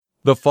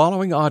The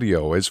following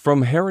audio is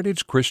from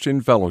Heritage Christian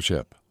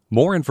Fellowship.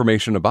 More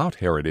information about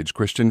Heritage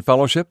Christian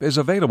Fellowship is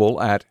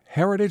available at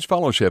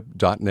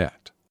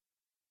heritagefellowship.net.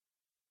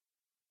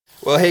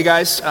 Well, hey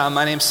guys,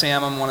 my name's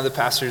Sam. I'm one of the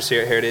pastors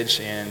here at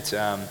Heritage, and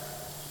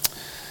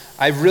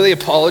I really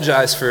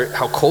apologize for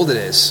how cold it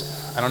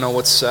is. I don't know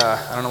what's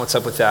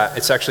up with that.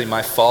 It's actually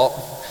my fault.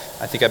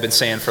 I think I've been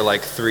saying for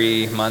like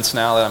 3 months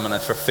now that I'm going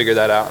to figure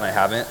that out, and I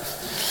haven't.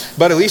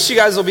 But at least you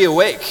guys will be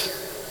awake.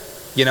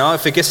 You know,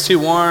 if it gets too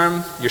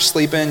warm, you're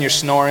sleeping, you're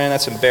snoring,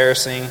 that's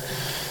embarrassing,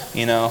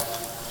 you know,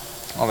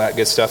 all that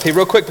good stuff. Hey,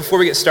 real quick before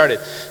we get started.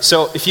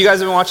 So if you guys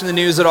have been watching the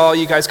news at all,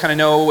 you guys kind of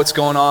know what's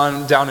going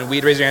on down in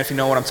Weed. Raise your hand if you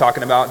know what I'm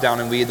talking about down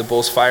in Weed, the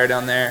Bulls fire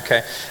down there,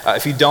 okay?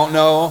 If you don't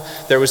know,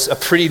 there was a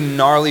pretty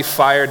gnarly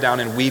fire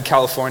down in Weed,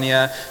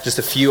 California, just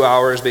a few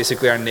hours,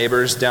 basically our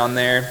neighbors down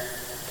there.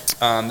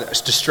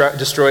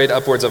 Destroyed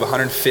upwards of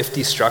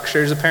 150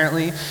 structures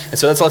apparently, and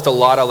so that's left a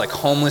lot of like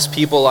homeless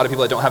people, a lot of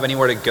people that don't have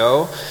anywhere to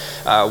go.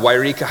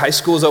 Wairika High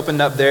School's opened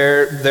up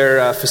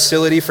their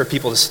facility for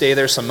people to stay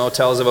there. Some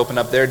motels have opened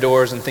up their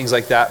doors and things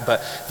like that.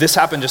 But this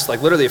happened just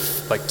like literally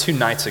like 2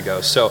 nights ago,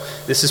 so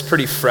this is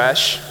pretty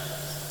fresh.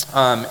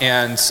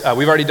 And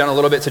we've already done a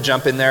little bit to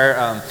jump in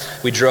there.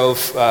 We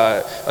drove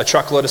a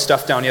truckload of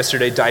stuff down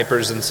yesterday,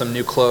 diapers and some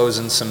new clothes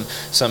and some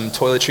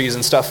toiletries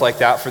and stuff like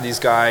that for these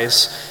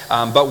guys.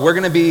 But we're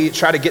going to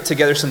try to get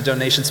together some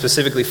donations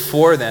specifically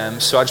for them.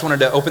 So I just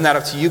wanted to open that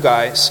up to you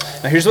guys.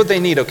 Now here's what they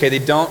need, okay? They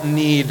don't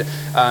need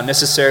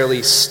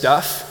necessarily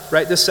stuff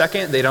right this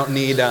second. They don't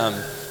need,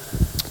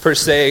 per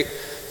se,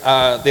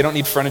 they don't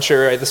need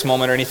furniture at this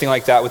moment or anything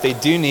like that. What they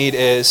do need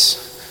is,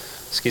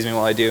 excuse me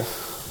while I do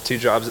 2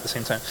 jobs at the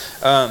same time.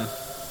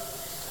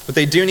 What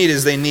they do need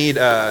is they need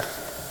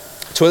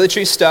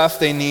toiletry stuff.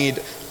 They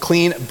need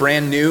clean,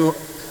 brand new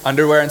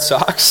underwear and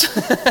socks.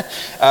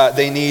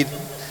 They need,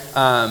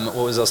 what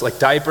was else? Like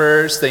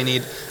diapers. They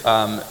need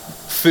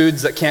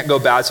foods that can't go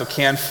bad, so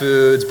canned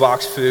foods,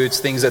 boxed foods,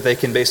 things that they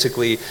can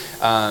basically,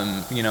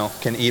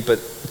 can eat but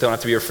don't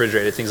have to be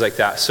refrigerated, things like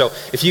that. So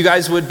if you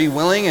guys would be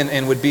willing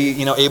and would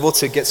be, able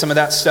to get some of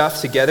that stuff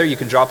together, you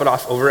can drop it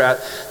off over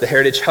at the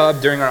Heritage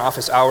Hub during our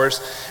office hours.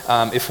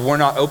 If we're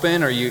not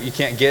open or you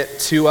can't get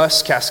to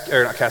us,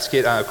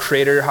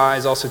 Creator High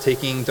is also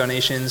taking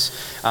donations,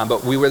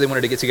 but we really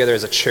wanted to get together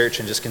as a church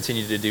and just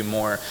continue to do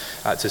more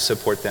to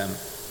support them.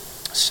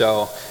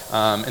 So,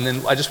 and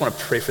then I just want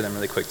to pray for them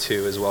really quick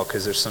too as well,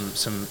 because there's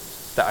some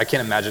that I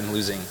can't imagine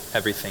losing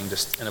everything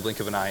just in a blink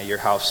of an eye, your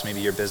house, maybe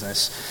your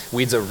business.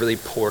 Weed's a really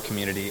poor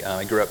community.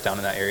 I grew up down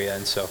in that area,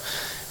 and so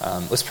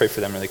let's pray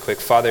for them really quick.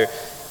 Father,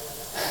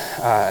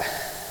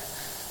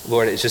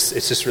 Lord, it's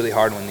just really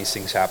hard when these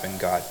things happen,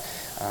 God.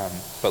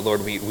 But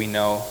Lord, we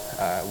know,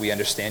 we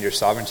understand your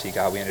sovereignty,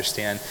 God. We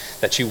understand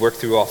that you work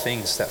through all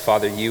things, that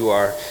Father, you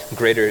are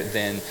greater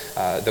than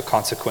the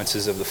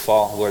consequences of the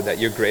fall, Lord, that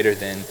you're greater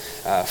than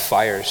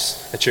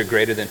fires, that you're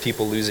greater than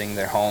people losing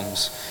their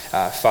homes.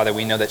 Father,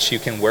 we know that you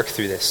can work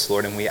through this,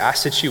 Lord, and we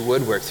ask that you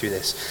would work through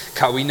this.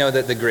 God, we know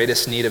that the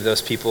greatest need of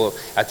those people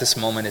at this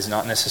moment is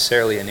not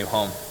necessarily a new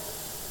home.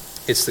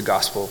 It's the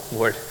gospel,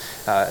 Lord.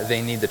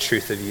 They need the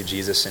truth of you,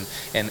 Jesus, and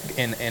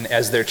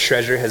as their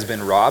treasure has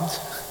been robbed,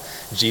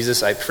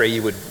 Jesus, I pray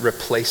you would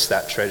replace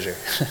that treasure,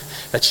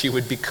 that you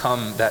would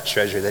become that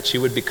treasure, that you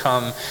would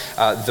become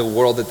the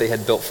world that they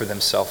had built for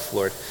themselves,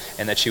 Lord,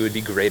 and that you would be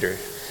greater.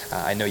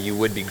 I know you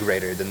would be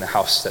greater than the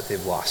house that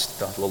they've lost,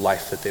 the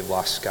life that they've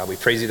lost, God. We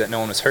praise you that no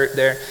one was hurt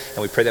there,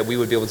 and we pray that we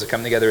would be able to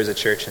come together as a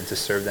church and to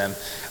serve them,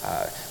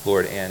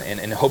 Lord, and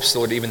in hopes,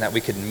 Lord, even that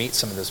we could meet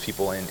some of those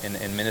people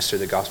and minister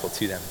the gospel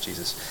to them,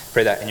 Jesus.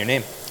 Pray that in your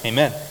name.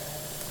 Amen.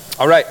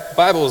 All right,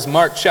 Bibles,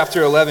 Mark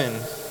chapter 11.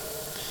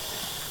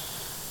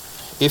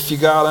 If you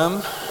got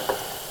them.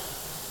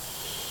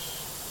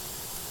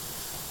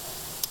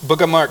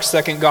 Book of Mark,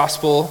 second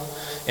gospel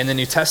in the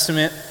New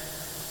Testament.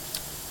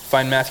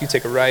 Find Matthew,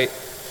 take a right.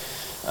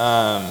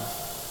 And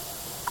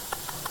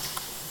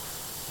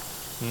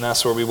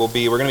that's where we will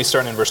be. We're going to be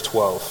starting in verse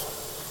 12.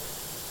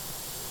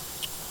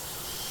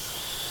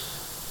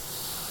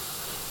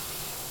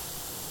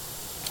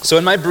 So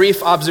in my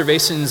brief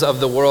observations of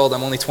the world,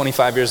 I'm only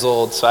 25 years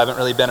old, so I haven't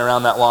really been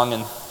around that long,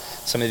 and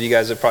some of you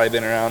guys have probably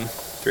been around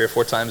 3 or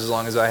 4 times as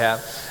long as I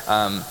have.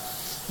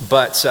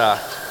 But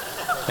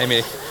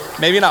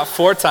maybe not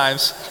 4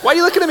 times. Why are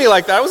you looking at me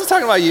like that? I wasn't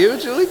talking about you,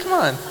 Julie. Come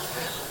on.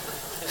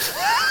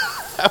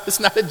 That was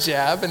not a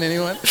jab at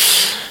anyone.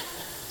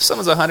 If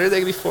someone's 100, they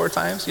can be 4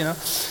 times,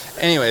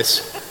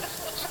 Anyways,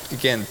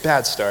 again,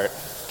 bad start.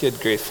 Good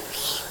grief.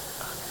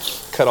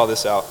 Cut all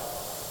this out.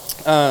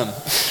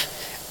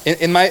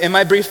 In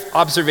my brief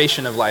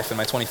observation of life in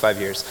my 25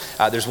 years,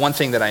 there's one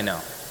thing that I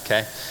know,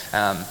 okay?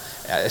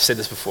 I've said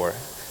this before.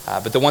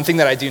 But the one thing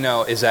that I do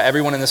know is that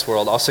everyone in this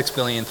world, all 6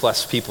 billion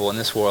plus people in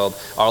this world,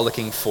 are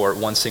looking for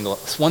one single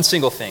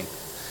thing.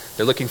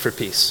 They're looking for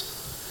peace.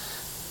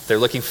 They're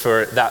looking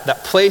for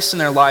that place in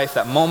their life,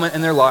 that moment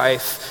in their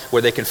life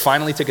where they can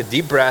finally take a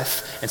deep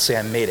breath and say,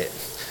 I made it.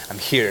 I'm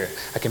here.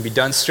 I can be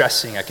done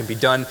stressing. I can be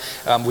done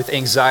with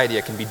anxiety.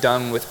 I can be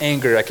done with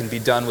anger. I can be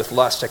done with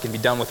lust. I can be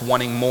done with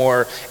wanting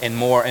more and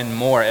more and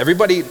more.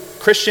 Everybody,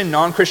 Christian,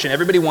 non-Christian,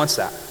 everybody wants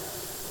that,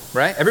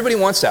 right? Everybody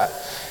wants that.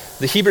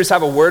 The Hebrews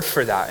have a word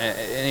for that.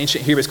 In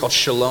ancient Hebrew, it's called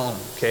shalom,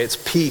 okay? It's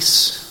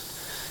peace.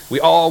 We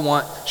all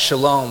want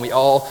shalom. We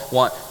all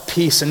want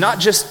peace. And not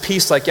just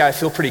peace like, yeah, I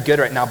feel pretty good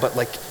right now, but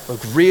like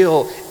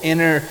real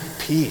inner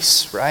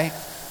peace, right?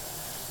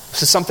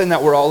 This is something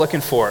that we're all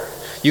looking for.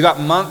 You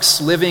got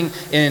monks living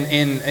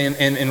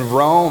in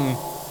Rome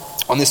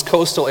on this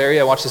coastal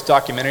area. I watched this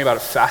documentary about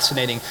it,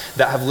 fascinating,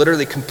 that have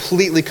literally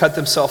completely cut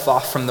themselves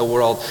off from the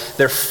world.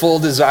 Their full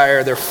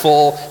desire, their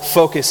full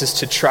focus is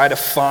to try to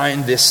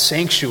find this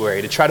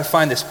sanctuary, to try to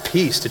find this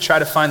peace, to try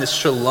to find this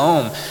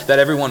shalom that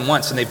everyone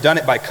wants. And they've done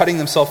it by cutting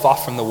themselves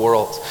off from the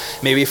world.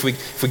 Maybe if we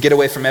get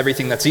away from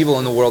everything that's evil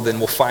in the world, then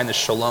we'll find the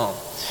shalom.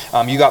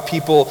 You got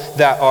people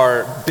that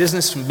are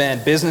businessmen,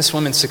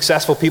 businesswomen,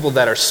 successful people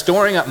that are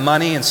storing up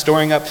money and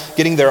storing up,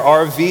 getting their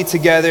RV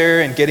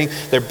together and getting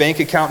their bank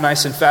account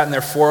nice and fat in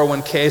their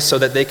 401k so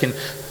that they can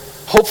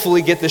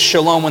hopefully get this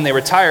shalom when they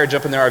retire,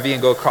 jump in their RV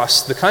and go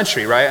across the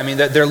country, right? I mean,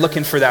 they're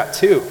looking for that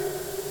too.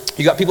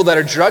 You got people that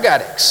are drug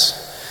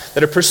addicts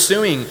that are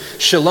pursuing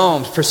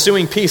shalom,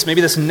 pursuing peace. Maybe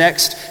this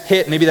next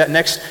hit, maybe that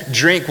next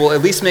drink will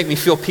at least make me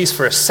feel peace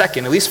for a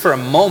second, at least for a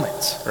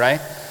moment,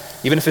 right?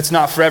 Even if it's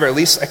not forever, at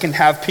least I can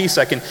have peace.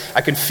 I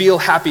can feel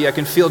happy. I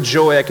can feel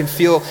joy. I can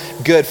feel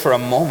good for a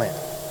moment.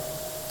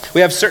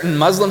 We have certain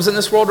Muslims in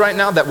this world right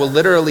now that will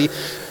literally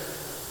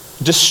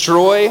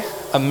destroy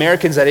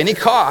Americans at any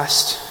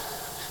cost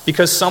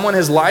because someone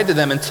has lied to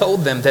them and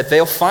told them that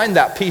they'll find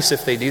that peace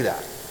if they do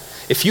that.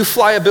 If you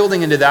fly a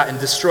building into that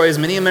and destroy as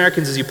many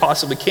Americans as you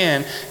possibly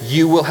can,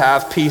 you will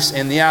have peace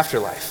in the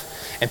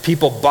afterlife. And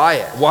people buy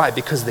it. Why?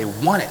 Because they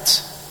want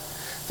it.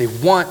 They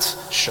want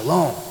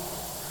shalom.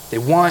 They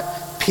want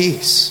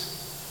peace.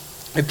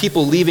 And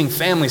people leaving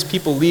families,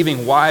 people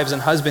leaving wives and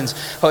husbands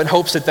in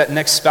hopes that that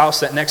next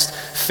spouse, that next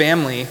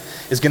family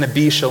is going to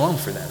be shalom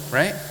for them,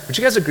 right? Would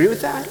you guys agree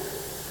with that?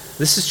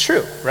 This is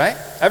true, right?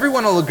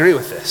 Everyone will agree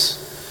with this.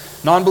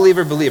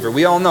 Non-believer, believer.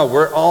 We all know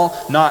we're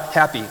all not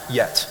happy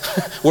yet.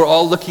 We're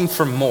all looking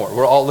for more.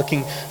 We're all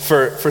looking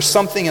for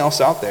something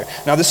else out there.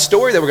 Now, the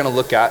story that we're going to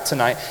look at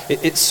tonight,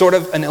 it's sort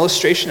of an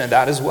illustration of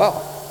that as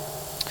well.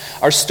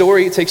 Our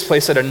story takes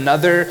place at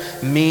another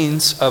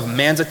means of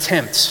man's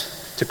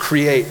attempt to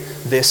create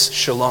this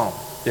shalom,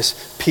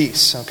 this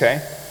peace,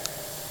 okay?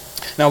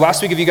 Now,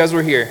 last week, if you guys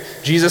were here,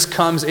 Jesus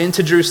comes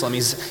into Jerusalem.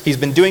 He's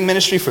been doing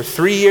ministry for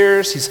 3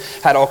 years. He's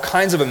had all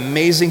kinds of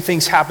amazing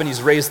things happen.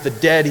 He's raised the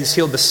dead. He's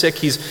healed the sick.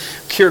 He's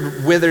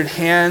cured withered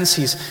hands.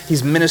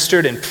 He's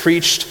ministered and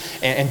preached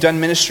and done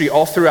ministry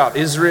all throughout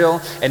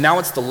Israel. And now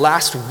it's the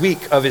last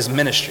week of his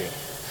ministry.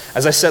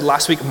 As I said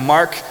last week,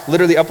 Mark,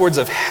 literally upwards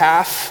of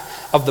half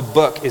of the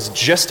book is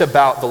just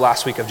about the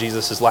last week of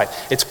Jesus'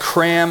 life. It's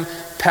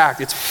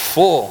cram-packed. It's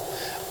full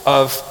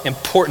of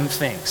important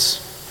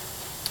things.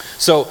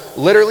 So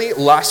literally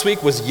last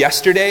week was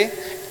yesterday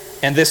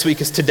and this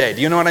week is today.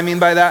 Do you know what I mean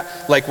by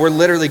that? Like we're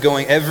literally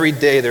going every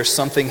day there's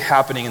something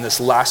happening in this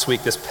last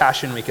week, this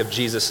Passion Week of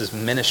Jesus'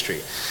 ministry.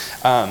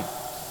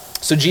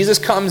 So Jesus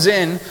comes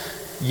in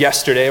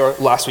yesterday or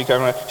last week, I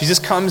don't know. Jesus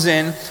comes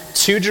in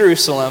to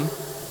Jerusalem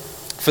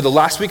for the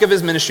last week of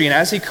his ministry, and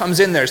as he comes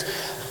in, there's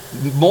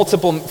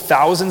multiple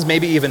thousands,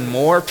 maybe even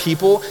more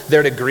people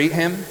there to greet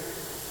him.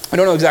 I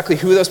don't know exactly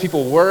who those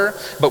people were,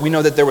 but we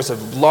know that there was a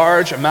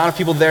large amount of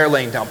people there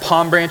laying down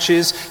palm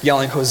branches,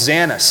 yelling,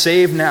 "Hosanna,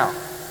 save now."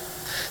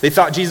 They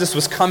thought Jesus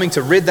was coming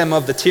to rid them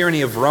of the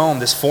tyranny of Rome,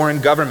 this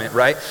foreign government,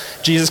 right?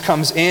 Jesus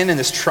comes in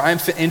this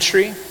triumphant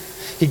entry.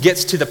 He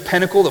gets to the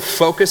pinnacle, the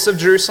focus of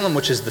Jerusalem,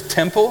 which is the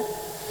temple.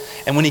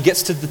 And when he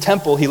gets to the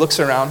temple, he looks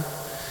around,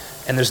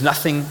 and there's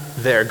nothing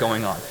there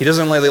going on. He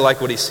doesn't really like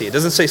what he sees. It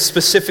doesn't say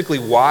specifically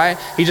why.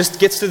 He just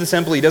gets to the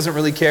temple. He doesn't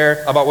really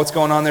care about what's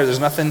going on there. There's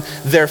nothing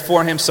there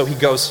for him, so he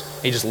goes,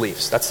 he just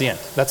leaves. That's the end.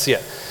 That's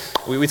it.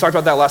 We talked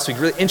about that last week.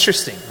 Really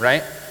interesting,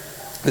 right?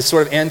 This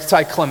sort of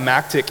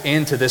anticlimactic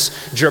end to this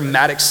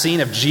dramatic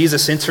scene of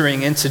Jesus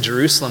entering into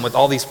Jerusalem with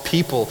all these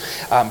people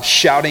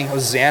shouting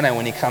Hosanna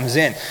when he comes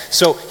in.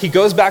 So he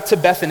goes back to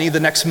Bethany the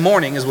next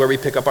morning is where we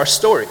pick up our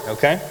story,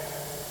 okay?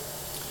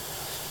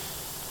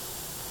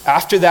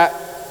 After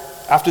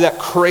that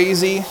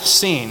crazy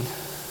scene,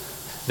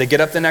 they get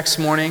up the next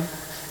morning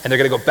and they're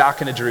going to go back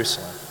into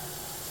Jerusalem.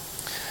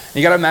 And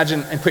you got to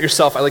imagine and put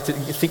yourself, I like to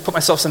put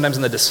myself sometimes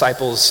in the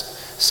disciples'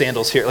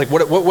 sandals here. Like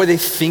what were they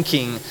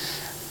thinking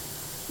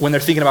when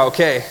they're thinking about,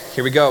 okay,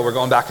 here we go, we're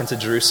going back into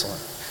Jerusalem?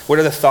 What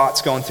are the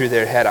thoughts going through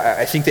their head?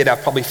 I think they'd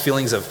have probably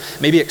feelings of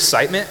maybe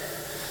excitement.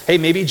 Hey,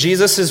 maybe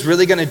Jesus is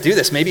really going to do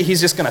this. Maybe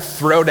he's just going to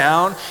throw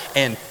down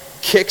and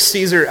kick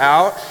Caesar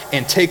out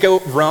and take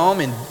out Rome,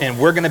 and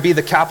we're going to be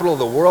the capital of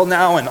the world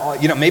now,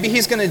 and maybe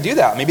he's going to do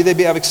that. Maybe they'd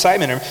have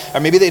excitement, or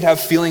maybe they'd have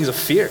feelings of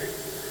fear.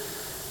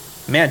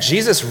 Man,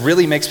 Jesus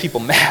really makes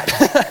people mad.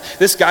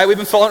 This guy we've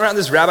been following around,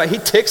 this rabbi, he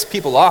ticks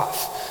people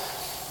off.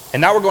 And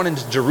now we're going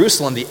into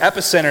Jerusalem, the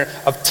epicenter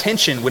of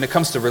tension when it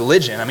comes to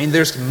religion. I mean,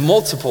 there's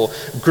multiple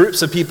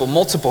groups of people,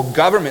 multiple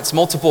governments,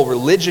 multiple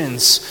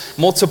religions,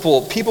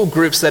 multiple people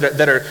groups that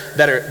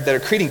are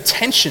creating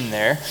tension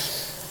there.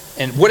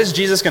 And what is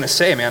Jesus going to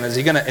say, man? Is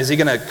he going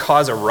to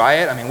cause a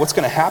riot? I mean, what's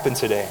going to happen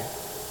today?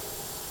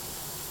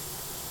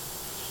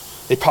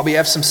 They probably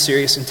have some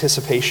serious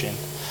anticipation.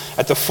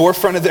 At the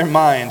forefront of their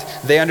mind,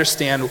 they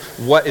understand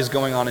what is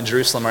going on in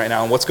Jerusalem right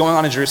now. And what's going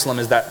on in Jerusalem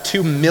is that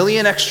 2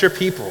 million extra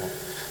people,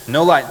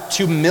 no lie,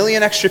 2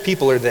 million extra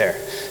people are there.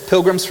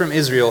 Pilgrims from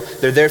Israel,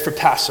 they're there for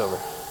Passover.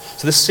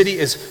 So the city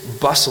is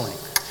bustling,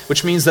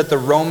 which means that the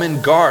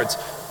Roman guards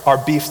are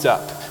beefed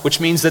up, which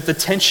means that the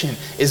tension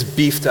is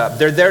beefed up.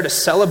 They're there to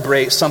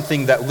celebrate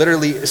something that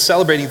literally is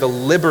celebrating the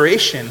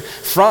liberation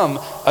from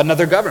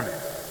another government.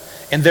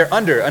 And they're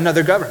under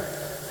another government.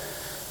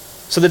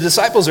 So the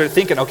disciples are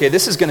thinking, okay,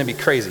 this is going to be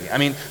crazy. I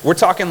mean, we're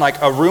talking like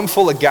a room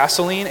full of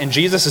gasoline, and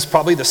Jesus is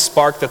probably the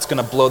spark that's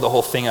going to blow the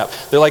whole thing up.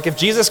 They're like, if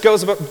Jesus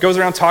goes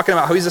around talking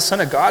about how he's the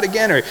Son of God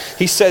again, or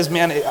he says,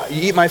 man,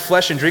 you eat my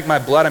flesh and drink my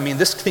blood, I mean,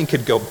 this thing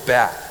could go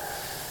bad.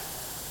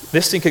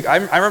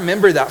 I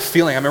remember that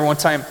feeling. I remember one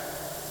time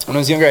when I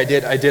was younger, I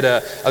did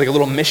a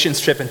little missions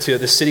trip into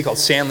this city called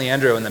San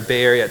Leandro in the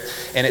Bay Area,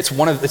 and it's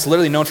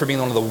literally known for being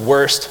one of the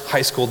worst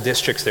high school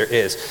districts there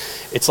is.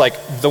 It's like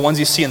the ones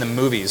you see in the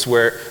movies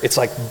where it's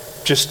like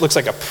just looks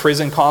like a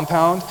prison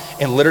compound,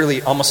 and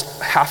literally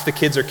almost half the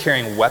kids are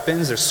carrying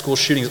weapons. There's school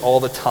shootings all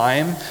the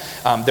time.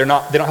 They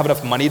don't have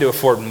enough money to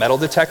afford metal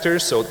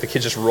detectors, so the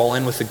kids just roll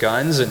in with the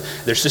guns, and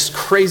there's just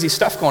crazy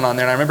stuff going on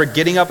there. And I remember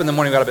getting up in the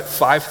morning, we got up at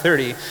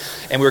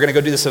 5:30, and we were going to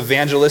go do this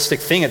evangelistic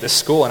thing at this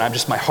school,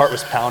 and my heart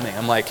was pounding.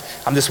 I'm like,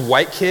 I'm this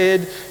white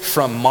kid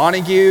from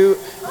Montague.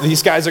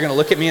 These guys are going to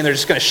look at me, and they're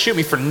just going to shoot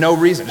me for no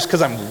reason, just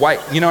because I'm white.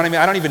 You know what I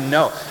mean? I don't even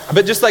know.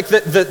 But just like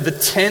the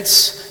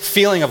tense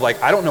feeling of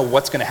like, I don't know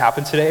what's going to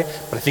happen today,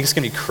 but I think it's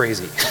going to be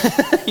crazy.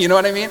 You know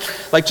what I mean?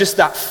 Like just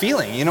that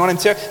feeling, you know what I'm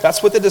saying?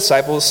 That's what the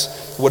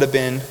disciples would have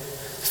been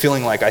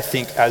feeling like, I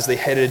think, as they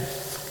headed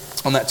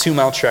on that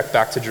 2-mile trek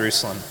back to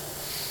Jerusalem.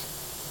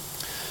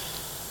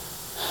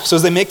 So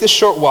as they make this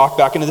short walk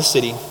back into the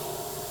city,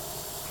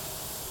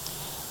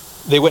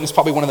 they witness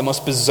probably one of the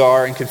most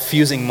bizarre and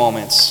confusing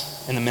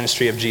moments in the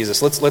ministry of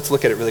Jesus. Let's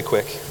look at it really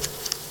quick.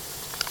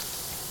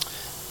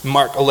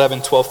 Mark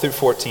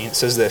 11:12-14, it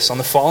says this: On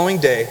the following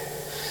day,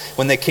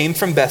 when they came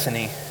from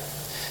Bethany,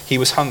 he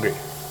was hungry.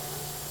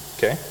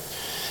 Okay?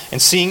 And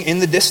seeing in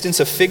the distance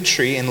a fig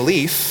tree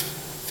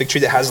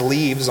that has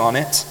leaves on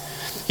it,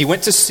 he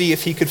went to see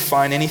if he could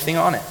find anything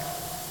on it.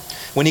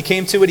 When he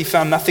came to it, he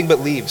found nothing but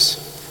leaves,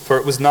 for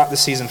it was not the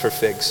season for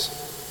figs.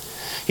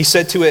 He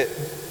said to it,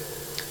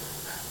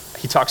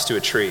 he talks to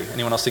a tree.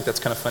 Anyone else think that's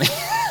kind of funny?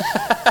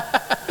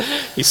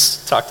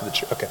 He's talked to the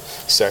tree. Okay,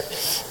 sorry.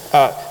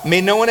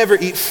 May no one ever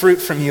eat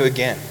fruit from you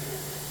again.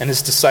 And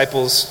his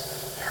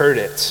disciples heard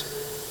it.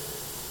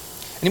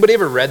 Anybody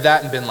ever read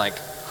that and been like,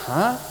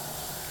 huh?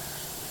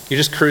 You're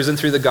just cruising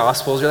through the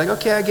Gospels. You're like,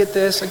 okay, I get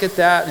this, I get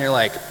that. And you're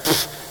like,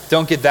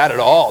 don't get that at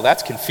all.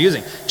 That's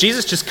confusing.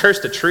 Jesus just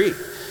cursed a tree.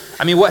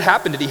 I mean, what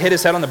happened? Did he hit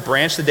his head on the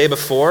branch the day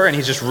before and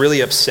he's just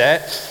really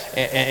upset?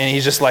 And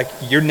he's just like,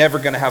 you're never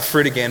going to have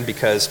fruit again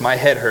because my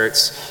head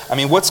hurts. I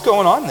mean, what's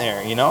going on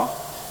there, you know?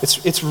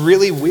 It's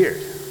really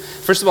weird.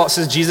 First of all, it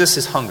says Jesus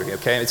is hungry,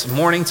 okay? It's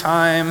morning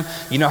time.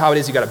 You know how it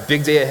is. You got a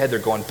big day ahead. They're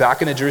going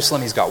back into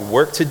Jerusalem. He's got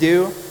work to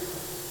do.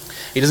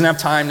 He doesn't have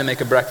time to make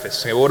a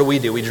breakfast. Okay, what do?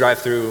 We drive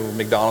through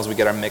McDonald's. We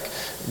get our Mc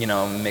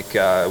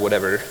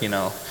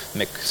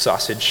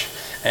sausage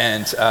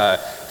and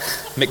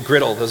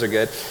McGriddle. Those are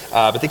good.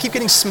 But they keep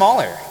getting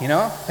smaller, you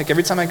know? Like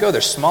every time I go, they're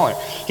smaller.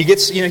 He can't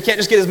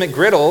just get his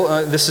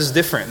McGriddle. This is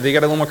different. They got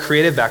a little more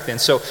creative back then.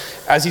 So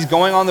as he's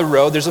going on the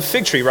road, there's a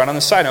fig tree right on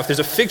the side. Now, if there's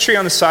a fig tree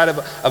on the side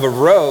of a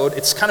road,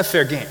 it's kind of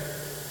fair game.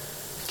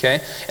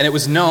 Okay? And it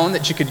was known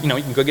that you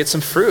can go get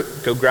some fruit.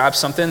 Go grab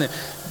something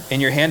in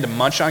your hand to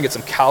munch on, get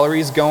some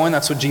calories going.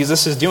 That's what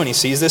Jesus is doing. He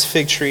sees this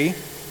fig tree.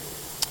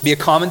 It'd be a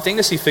common thing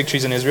to see fig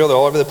trees in Israel. They're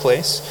all over the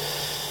place.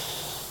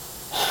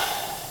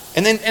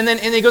 And then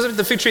he goes up to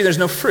the fig tree, there's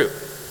no fruit.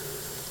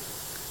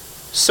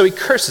 So he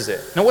curses it.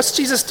 Now what's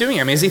Jesus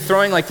doing? I mean, is he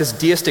throwing like this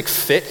deistic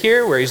fit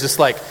here where he's just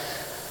like,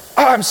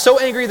 I'm so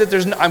angry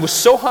that I was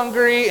so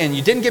hungry and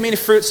you didn't give me any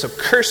fruit, so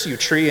curse you,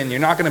 tree, and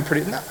you're not going to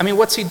produce. No, I mean,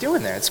 what's he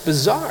doing there? It's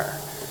bizarre.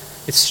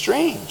 It's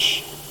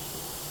strange.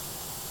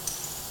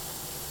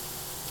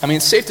 I mean,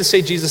 it's safe to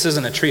say Jesus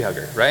isn't a tree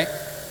hugger, right?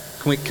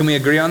 Can we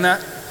agree on that?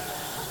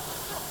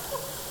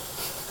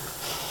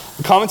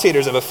 The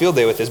commentators have a field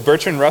day with this.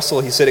 Bertrand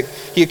Russell,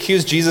 he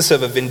accused Jesus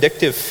of a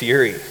vindictive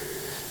fury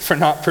for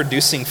not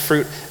producing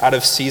fruit out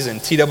of season.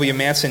 T.W.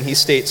 Manson, he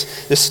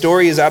states, the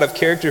story is out of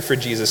character for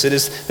Jesus. It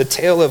is the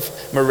tale of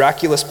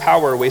miraculous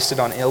power wasted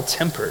on ill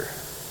temper.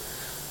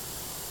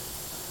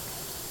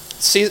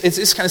 See,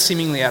 it's kind of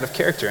seemingly out of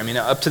character. I mean,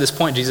 up to this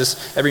point,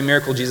 every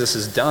miracle Jesus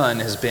has done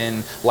has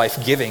been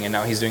life-giving, and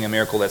now he's doing a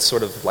miracle that's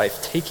sort of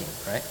life-taking,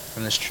 right,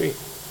 from this tree.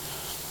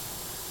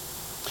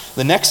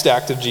 The next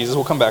act of Jesus,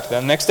 we'll come back to that.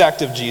 The next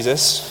act of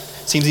Jesus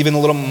seems even a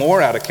little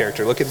more out of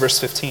character. Look at verse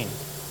 15.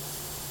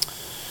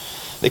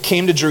 They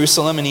came to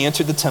Jerusalem, and he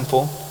entered the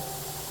temple,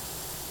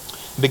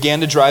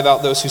 began to drive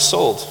out those who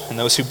sold and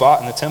those who bought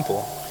in the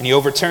temple. And he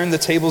overturned the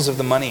tables of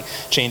the money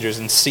changers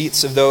and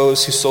seats of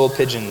those who sold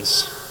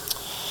pigeons.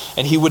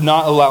 And he would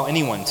not allow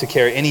anyone to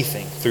carry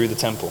anything through the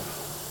temple.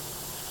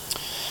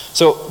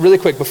 So really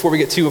quick, before we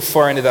get too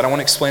far into that, I want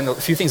to explain a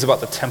few things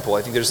about the temple.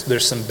 I think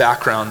there's some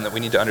background that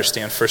we need to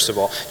understand first of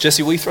all.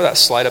 Jesse, will you throw that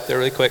slide up there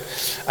really quick?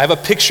 I have a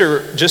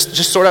picture just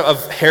sort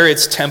of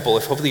Herod's temple.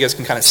 If hopefully you guys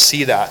can kind of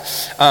see that.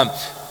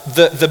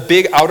 The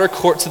big outer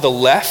court to the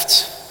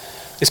left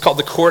is called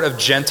the court of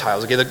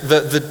Gentiles. Okay, the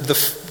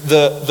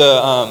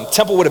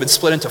temple would have been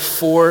split into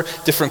 4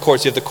 different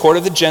courts. You have the court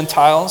of the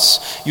Gentiles.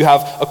 You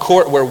have a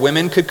court where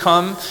women could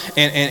come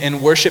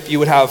and worship. You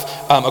would have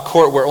a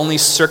court where only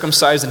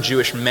circumcised and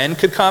Jewish men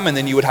could come. And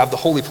then you would have the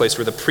holy place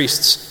where the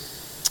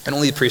priests, and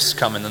only the priests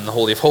come, and then the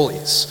Holy of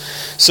Holies.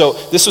 So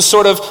this was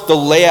sort of the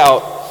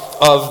layout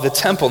of the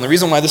temple. And the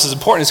reason why this is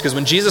important is because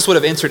when Jesus would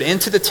have entered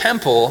into the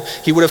temple,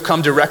 he would have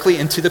come directly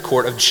into the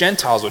court of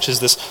Gentiles, which is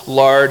this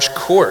large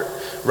court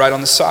right on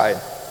the side.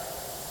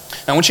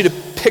 Now I want you to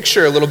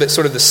picture a little bit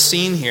sort of the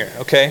scene here,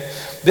 okay?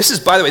 This is,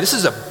 by the way, this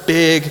is a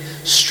big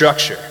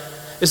structure.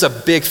 This is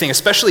a big thing,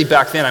 especially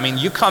back then. I mean,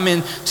 you come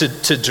in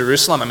to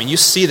Jerusalem, I mean, you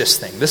see this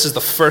thing. This is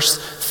the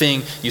first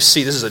thing you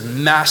see. This is a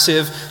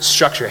massive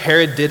structure.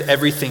 Herod did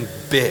everything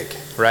big,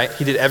 right?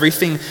 He did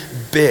everything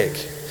big.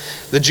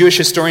 The Jewish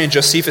historian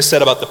Josephus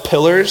said about the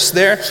pillars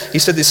there, he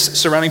said these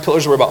surrounding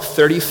pillars were about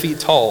 30 feet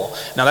tall.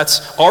 Now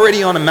that's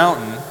already on a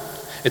mountain.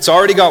 It's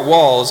already got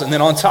walls, and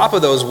then on top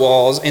of those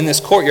walls in this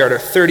courtyard are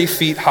 30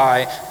 feet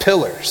high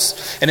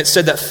pillars. And it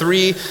said that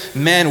 3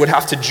 men would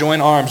have to join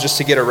arms just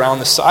to get around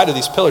the side of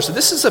these pillars. So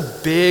this is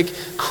a big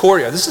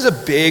courtyard. This is a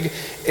big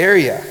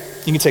area.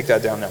 You can take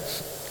that down now.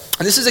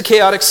 And this is a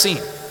chaotic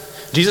scene.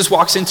 Jesus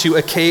walks into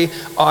a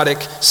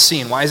chaotic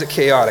scene. Why is it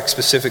chaotic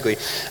specifically?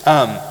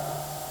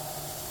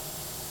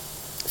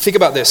 Think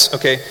about this,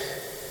 okay?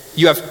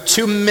 You have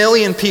 2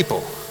 million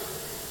people,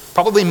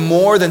 probably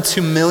more than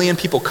 2 million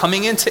people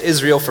coming into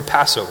Israel for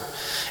Passover.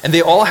 And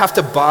they all have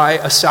to buy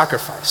a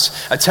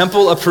sacrifice, a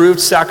temple-approved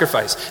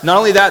sacrifice. Not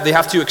only that, they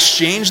have to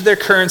exchange their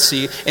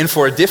currency in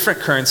for a different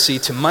currency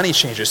to money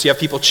changers. So you have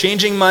people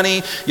changing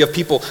money, you have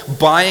people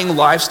buying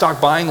livestock,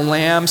 buying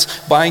lambs,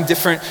 buying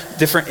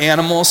different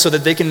animals so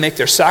that they can make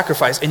their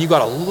sacrifice. And you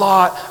got a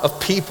lot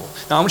of people.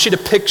 Now I want you to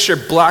picture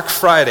Black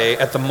Friday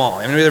at the mall.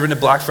 Anybody ever been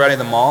to Black Friday at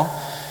the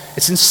mall?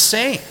 It's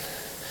insane.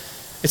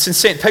 It's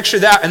insane. Picture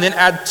that and then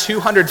add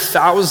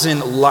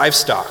 200,000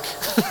 livestock.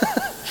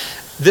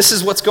 This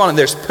is what's going on.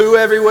 There's poo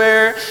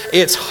everywhere.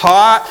 It's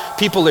hot.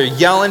 People are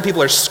yelling.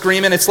 People are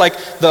screaming. It's like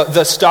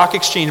the stock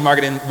exchange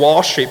market in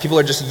Wall Street. People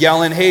are just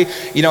yelling, hey,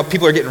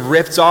 people are getting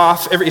ripped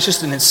off. It's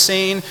just an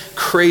insane,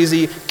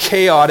 crazy,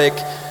 chaotic,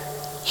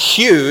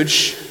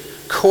 huge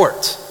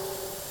court.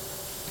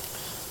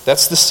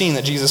 That's the scene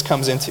that Jesus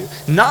comes into.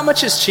 Not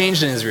much has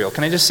changed in Israel.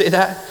 Can I just say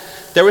that?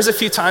 There was a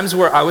few times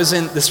where I was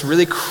in this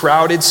really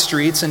crowded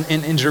streets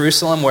in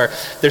Jerusalem where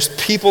there's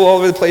people all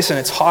over the place and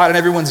it's hot and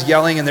everyone's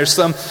yelling and there's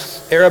some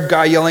Arab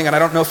guy yelling and I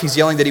don't know if he's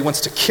yelling that he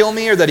wants to kill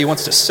me or that he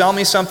wants to sell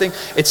me something.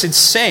 It's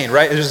insane,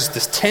 right? There's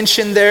this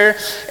tension there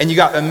and you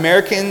got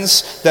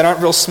Americans that aren't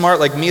real smart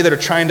like me that are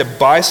trying to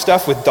buy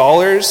stuff with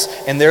dollars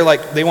and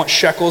they want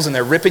shekels and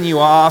they're ripping you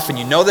off and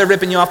they're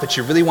ripping you off but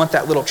you really want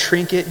that little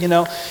trinket,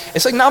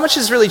 It's like not much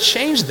has really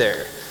changed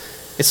there.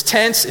 It's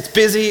tense, it's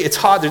busy, it's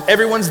hot,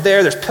 everyone's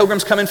there, there's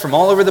pilgrims coming from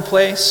all over the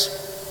place.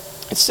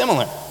 It's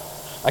similar.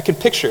 I can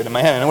picture it in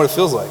my head, I know what it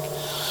feels like.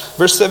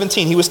 Verse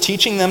 17, he was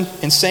teaching them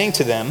and saying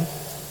to them,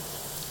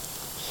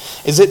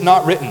 is it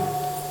not written,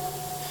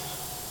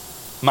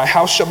 my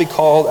house shall be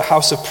called a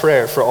house of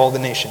prayer for all the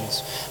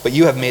nations, but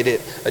you have made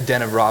it a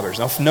den of robbers.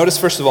 Now notice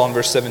first of all in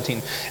verse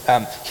 17,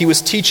 he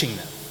was teaching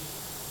them.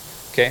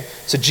 Okay,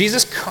 so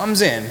Jesus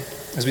comes in,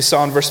 as we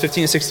saw in verse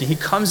 15 and 16, he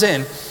comes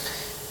in,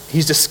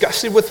 he's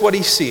disgusted with what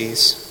he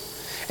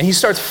sees, and he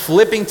starts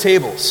flipping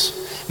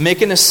tables,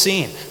 making a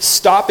scene,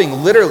 stopping,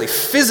 literally,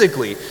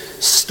 physically,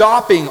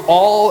 stopping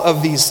all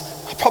of these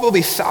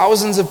probably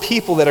thousands of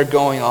people that are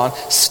going on,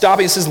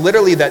 stopping. It says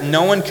literally that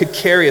no one could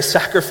carry a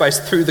sacrifice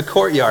through the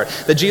courtyard,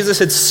 that Jesus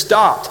had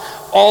stopped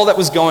all that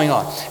was going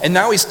on. And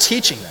now he's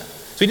teaching them.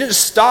 So he didn't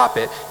just stop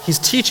it, he's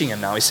teaching them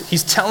now.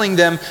 He's telling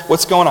them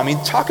what's going on. I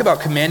mean, talk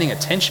about commanding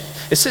attention.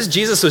 It says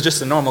Jesus was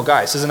just a normal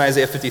guy. It says in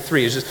Isaiah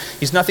 53,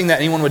 he's nothing that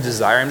anyone would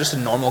desire. I'm just a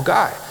normal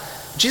guy.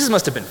 Jesus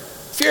must have been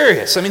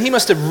furious. I mean, he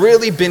must have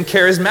really been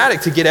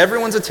charismatic to get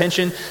everyone's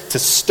attention, to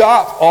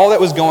stop all that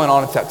was going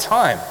on at that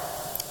time.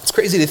 It's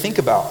crazy to think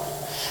about.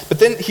 But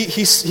then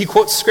he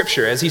quotes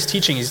scripture as he's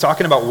teaching. He's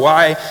talking about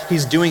why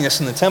he's doing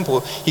this in the temple.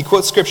 He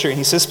quotes scripture and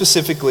he says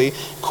specifically,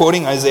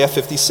 quoting Isaiah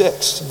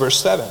 56, verse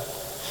 7.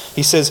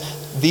 He says,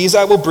 these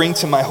I will bring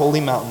to my holy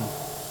mountain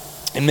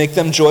and make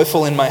them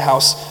joyful in my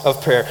house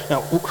of prayer.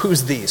 Now,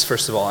 who's these,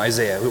 first of all?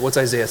 Isaiah. What's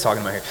Isaiah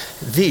talking about here?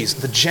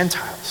 These, the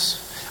Gentiles.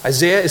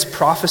 Isaiah is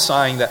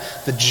prophesying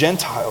that the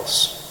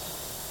Gentiles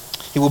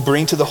he will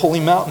bring to the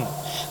holy mountain.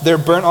 Their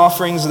burnt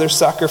offerings, their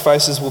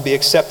sacrifices will be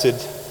accepted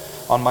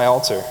on my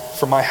altar.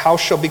 For my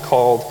house shall be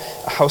called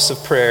a house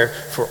of prayer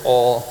for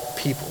all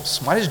peoples.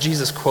 Why does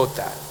Jesus quote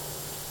that?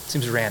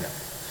 Seems random.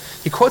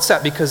 He quotes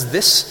that because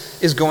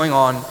this is going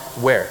on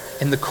where?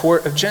 In the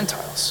court of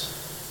Gentiles.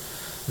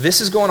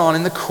 This is going on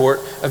in the court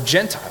of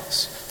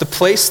Gentiles. The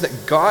place that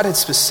God had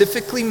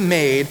specifically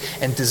made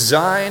and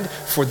designed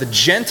for the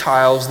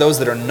Gentiles, those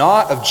that are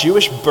not of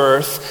Jewish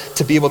birth,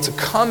 to be able to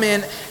come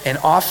in and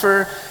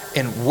offer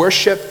and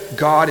worship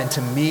God and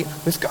to meet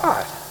with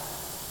God.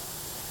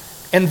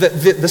 And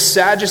the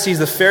Sadducees,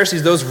 the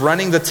Pharisees, those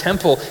running the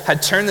temple,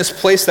 had turned this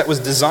place that was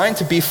designed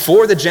to be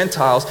for the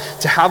Gentiles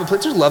to have a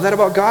place. Don't you love that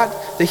about God?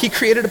 That he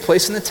created a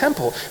place in the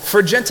temple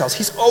for Gentiles.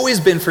 He's always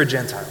been for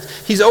Gentiles.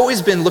 He's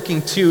always been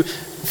looking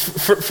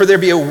for there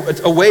be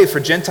a way for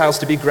Gentiles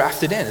to be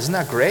grafted in. Isn't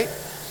that great?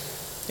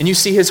 And you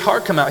see his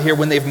heart come out here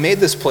when they've made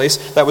this place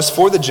that was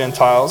for the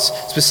Gentiles.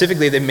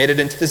 Specifically, they made it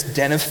into this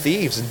den of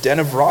thieves, a den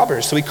of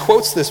robbers. So he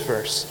quotes this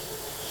verse.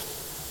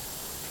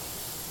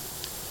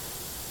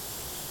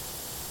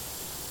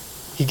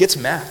 He gets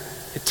mad.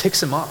 It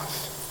ticks him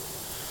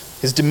off.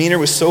 His demeanor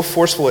was so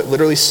forceful, it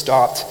literally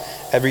stopped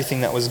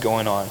everything that was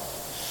going on.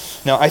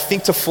 Now, I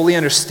think to fully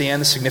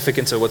understand the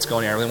significance of what's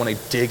going on, I really want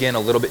to dig in a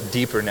little bit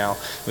deeper now.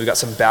 We've got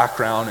some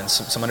background and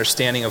some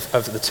understanding of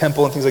the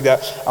temple and things like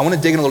that. I want to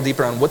dig in a little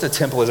deeper on what the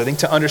temple is. I think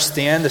to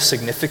understand the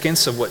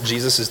significance of what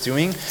Jesus is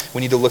doing,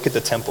 we need to look at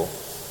the temple.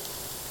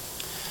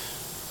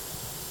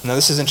 Now,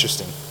 this is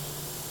interesting.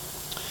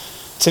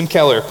 Tim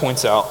Keller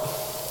points out,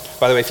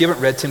 by the way, if you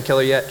haven't read Tim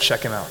Keller yet,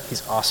 check him out.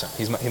 He's awesome.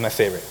 He's my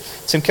favorite.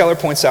 Tim Keller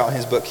points out in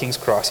his book, King's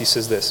Cross, he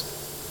says this.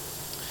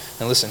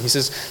 And listen, he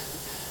says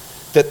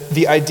that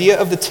the idea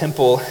of the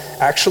temple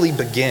actually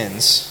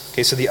begins,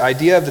 okay, so the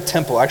idea of the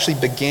temple actually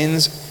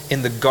begins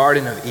in the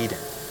Garden of Eden.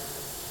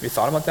 Have you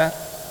thought about that?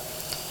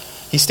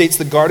 He states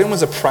the garden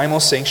was a primal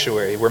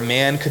sanctuary where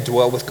man could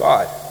dwell with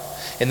God.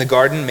 In the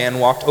garden, man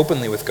walked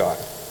openly with God.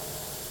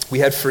 We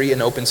had free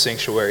and open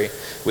sanctuary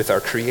with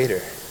our Creator.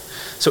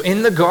 So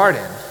in the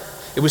garden,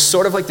 it was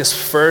sort of like this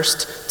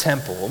first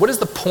temple. What is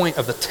the point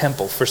of the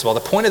temple? First of all, the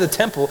point of the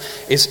temple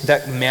is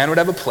that man would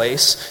have a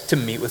place to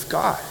meet with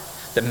God.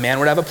 That man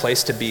would have a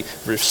place to be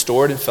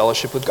restored in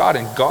fellowship with God.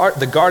 In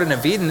the Garden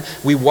of Eden,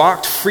 we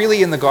walked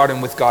freely in the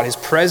garden with God. His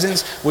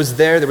presence was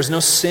there. There was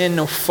no sin,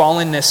 no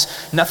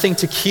fallenness, nothing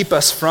to keep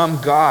us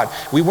from God.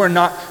 We were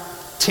not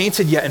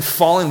tainted yet and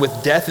fallen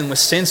with death and with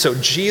sin. So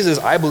Jesus,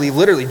 I believe,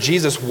 literally,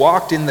 Jesus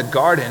walked in the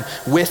garden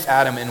with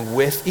Adam and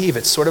with Eve.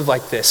 It's sort of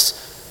like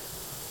this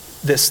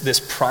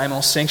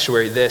primal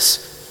sanctuary,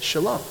 this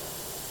shalom,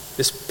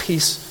 this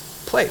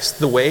peace place,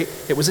 the way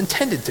it was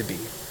intended to be,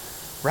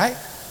 right?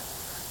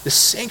 This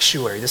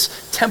sanctuary,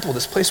 this temple,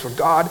 this place where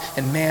God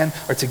and man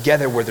are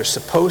together where they're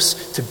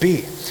supposed to be.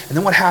 And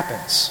then what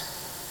happens?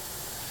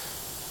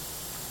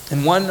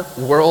 In one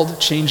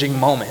world-changing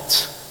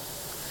moment,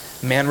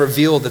 man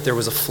revealed that there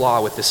was a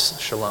flaw with this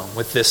shalom,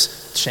 with this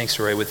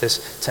sanctuary, with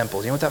this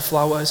temple. You know what that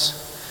flaw was?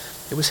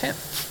 It was him.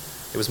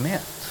 It was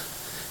man.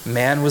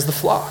 Man was the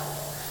flaw.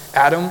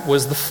 Adam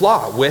was the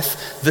flaw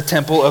with the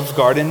temple of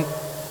Garden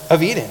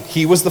of Eden.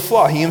 He was the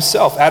flaw, he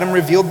himself. Adam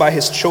revealed by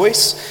his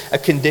choice a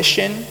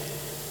condition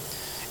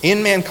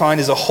in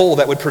mankind as a whole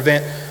that would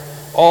prevent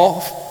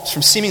all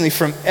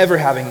from ever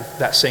having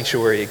that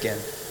sanctuary again.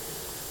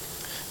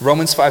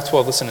 Romans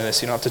 5:12, listen to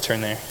this, you don't have to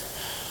turn there.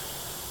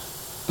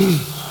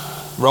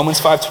 Romans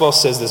 5:12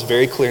 says this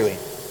very clearly.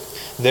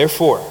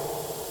 Therefore,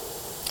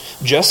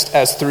 just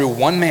as through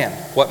one man,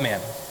 what man?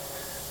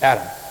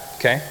 Adam,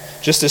 okay?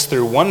 Just as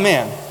through one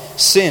man,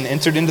 sin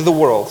entered into the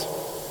world.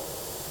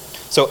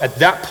 So at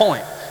that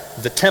point,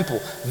 the temple,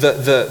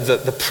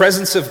 the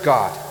presence of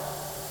God,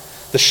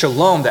 the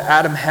shalom that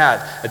Adam had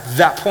at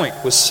that point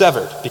was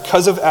severed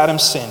because of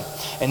Adam's sin.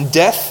 And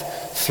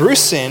death through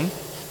sin,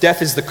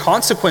 death is the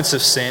consequence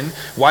of sin.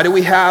 Why do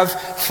we have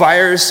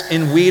fires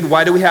in weed?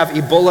 Why do we have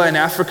Ebola in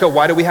Africa?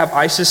 Why do we have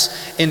ISIS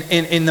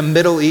in the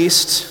Middle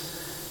East?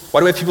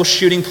 Why do we have people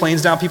shooting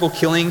planes down, people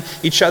killing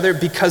each other?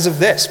 Because of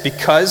this.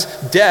 Because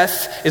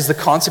death is the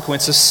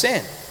consequence of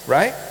sin,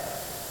 right?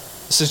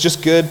 This is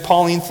just good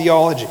Pauline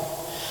theology.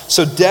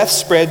 So death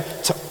spread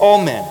to all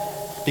men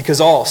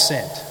because all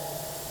sinned.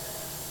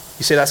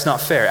 You say that's not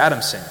fair.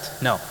 Adam sinned.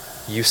 No,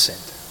 you sinned.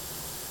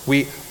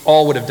 We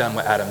all would have done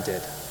what Adam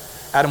did.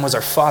 Adam was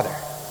our father.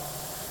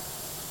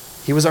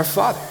 He was our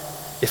father.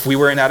 If we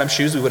were in Adam's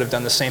shoes, we would have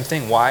done the same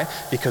thing. Why?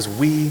 Because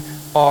we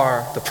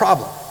are the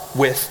problem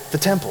with the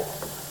temple.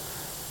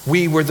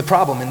 We were the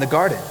problem in the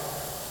garden.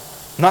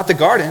 Not the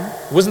garden.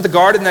 It wasn't the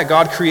garden that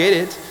God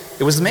created.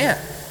 It was man.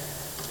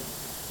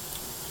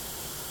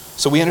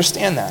 So we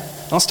understand that.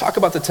 Now let's talk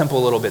about the temple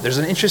a little bit. There's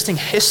an interesting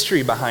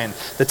history behind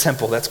the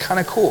temple that's kind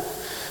of cool.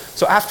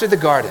 So after the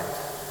garden,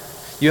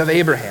 you have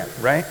Abraham,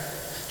 right?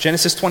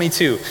 Genesis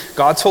 22,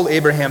 God told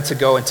Abraham to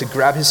go and to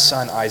grab his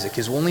son Isaac,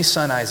 his only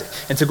son Isaac,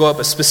 and to go up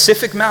a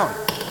specific mountain.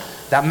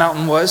 That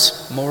mountain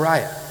was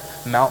Moriah,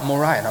 Mount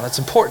Moriah. Now that's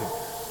important.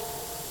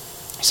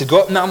 He said,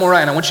 go up Mount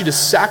Moriah and I want you to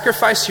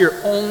sacrifice your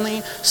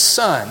only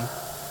son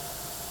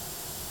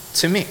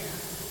to me.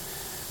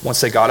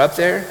 Once they got up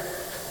there,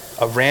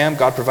 a ram,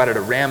 God provided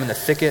a ram in the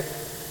thicket.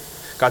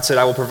 God said,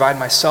 I will provide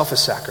myself a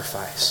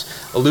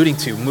sacrifice, alluding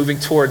to, moving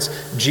towards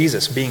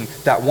Jesus being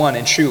that one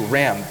and true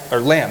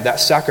lamb, that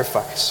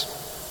sacrifice.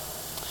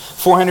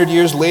 400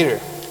 years later,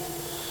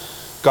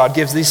 God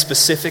gives these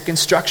specific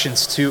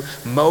instructions to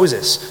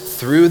Moses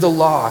through the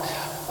law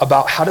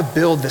about how to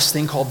build this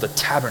thing called the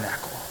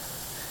tabernacle.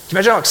 Can you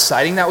imagine how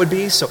exciting that would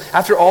be? So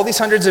after all these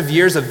hundreds of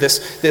years of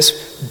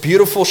this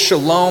beautiful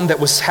shalom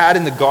that was had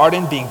in the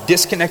garden, being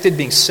disconnected,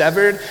 being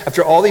severed,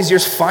 after all these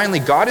years, finally,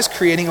 God is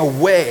creating a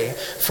way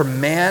for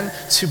man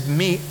to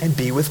meet and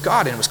be with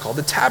God. And it was called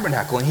the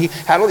tabernacle. And he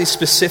had all these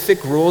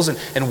specific rules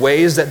and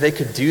ways that they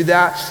could do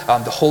that.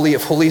 The Holy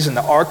of Holies and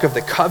the Ark of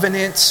the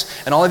Covenants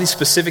and all of these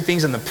specific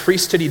things and the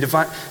priesthood.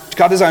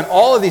 God designed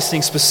all of these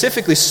things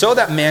specifically so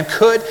that man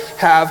could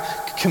have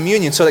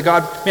communion, so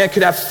that man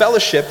could have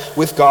fellowship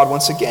with God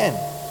once again.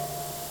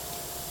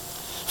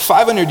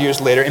 500 years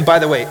later, and by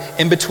the way,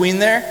 in between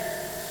there,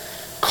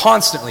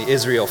 constantly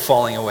Israel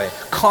falling away,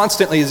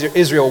 constantly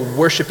Israel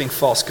worshiping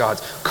false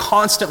gods,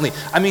 constantly.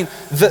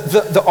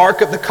 The Ark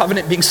of the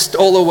Covenant being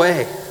stole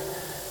away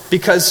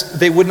because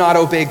they would not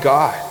obey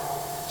God.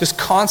 Just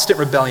constant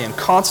rebellion,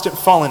 constant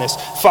fallenness.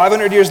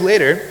 500 years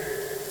later,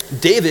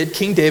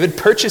 King David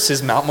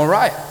purchases Mount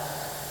Moriah.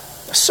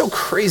 That's so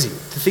crazy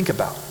to think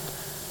about.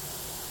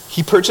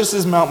 He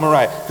purchases Mount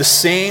Moriah, the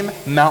same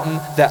mountain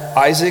that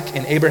Isaac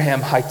and Abraham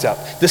hiked up,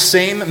 the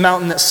same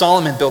mountain that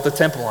Solomon built the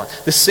temple on,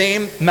 the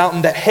same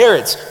mountain that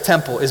Herod's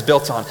temple is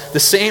built on, the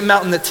same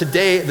mountain that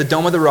today the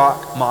Dome of the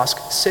Rock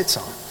Mosque sits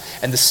on,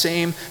 and the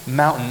same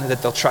mountain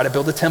that they'll try to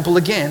build a temple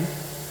again,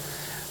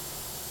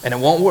 and it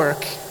won't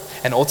work,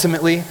 and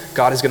ultimately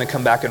God is going to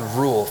come back and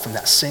rule from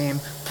that same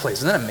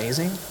place. Isn't that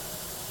amazing?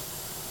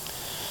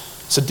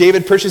 So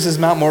David purchases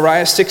Mount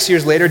Moriah. 6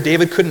 years later,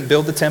 David couldn't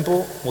build the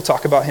temple. We'll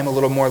talk about him a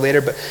little more later.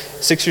 But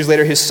 6 years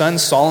later, his son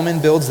Solomon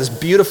builds this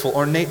beautiful,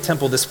 ornate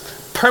temple, this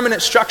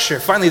permanent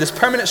structure. Finally, this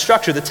permanent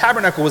structure, the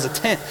tabernacle was a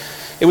tent.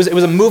 It was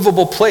a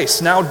movable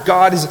place. Now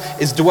God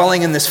is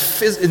dwelling in this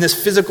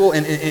physical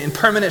and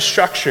permanent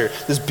structure,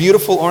 this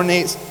beautiful,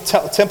 ornate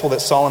temple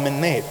that Solomon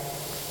made.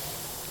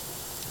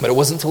 But it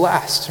wasn't to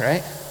last,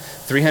 right?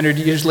 300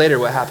 years later,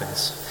 what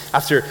happens?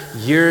 After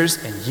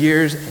years and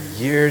years and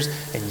years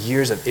and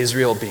years of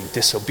Israel being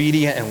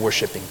disobedient and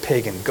worshiping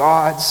pagan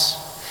gods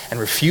and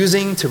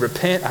refusing to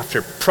repent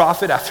after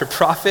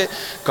prophet,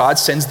 God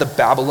sends the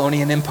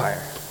Babylonian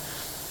Empire,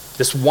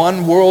 this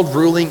one world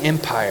ruling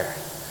empire,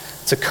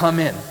 to come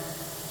in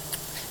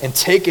and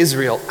take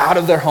Israel out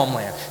of their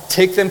homeland,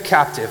 take them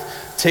captive,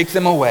 take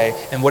them away.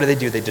 And what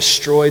do? They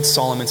destroyed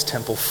Solomon's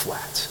temple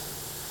flat.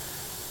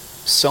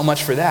 So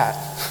much for that.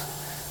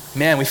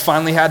 Man, we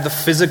finally had the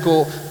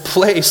physical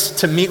place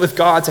to meet with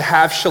God, to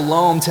have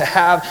shalom, to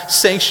have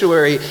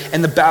sanctuary,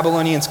 and the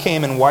Babylonians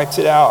came and wiped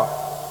it out.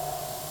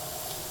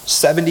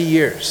 70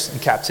 years in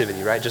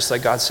captivity, right? Just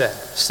like God said.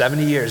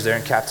 70 years they're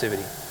in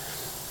captivity.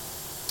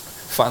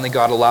 Finally,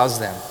 God allows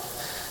them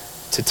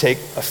to take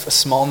a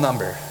small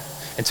number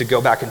and to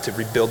go back and to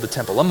rebuild the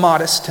temple. A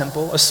modest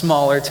temple, a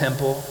smaller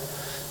temple,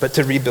 but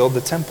to rebuild the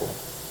temple.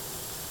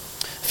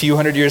 A few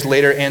hundred years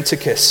later,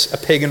 Antiochus, a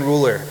pagan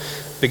ruler,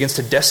 begins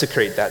to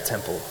desecrate that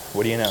temple.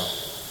 What do you know?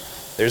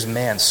 There's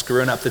man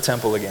screwing up the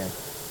temple again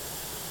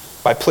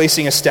by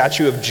placing a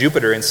statue of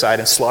Jupiter inside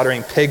and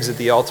slaughtering pigs at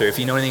the altar. If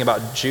you know anything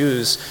about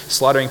Jews,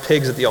 slaughtering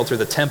pigs at the altar of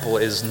the temple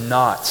is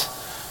not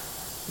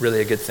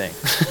really a good thing.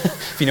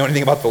 If you know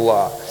anything about the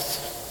law.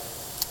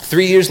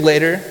 3 years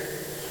later,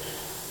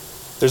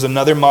 there's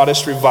another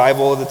modest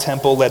revival of the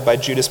temple led by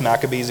Judas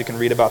Maccabees. You can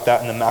read about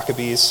that in the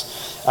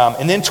Maccabees.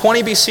 And then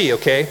 20 BC,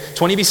 okay?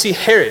 20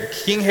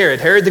 BC, King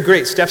Herod the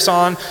Great, steps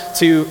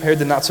onto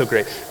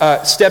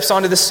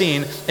the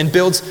scene and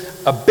builds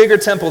a bigger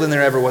temple than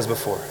there ever was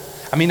before.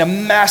 A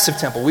massive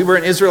temple. We were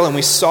in Israel and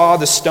we saw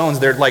the stones.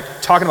 They're like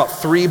talking about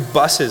 3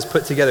 buses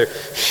put together.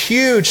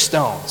 Huge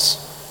stones.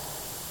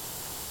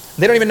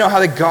 They don't even know how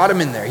they got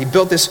him in there. He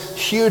built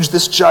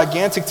this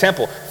gigantic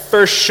temple.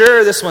 For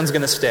sure this one's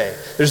going to stay.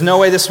 There's no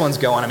way this one's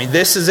going.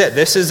 This is it.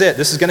 This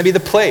is going to be the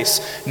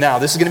place. Now,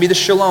 this is going to be the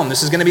shalom.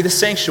 This is going to be the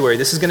sanctuary.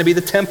 This is going to be the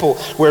temple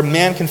where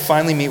man can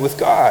finally meet with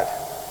God.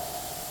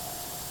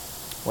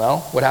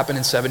 Well, what happened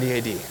in 70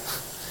 AD?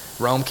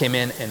 Rome came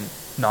in and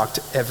knocked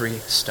every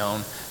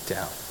stone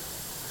down.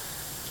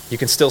 You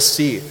can still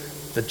see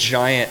the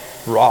giant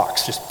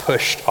rocks just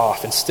pushed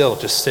off and still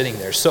just sitting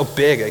there. So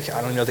big, I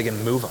don't even know if they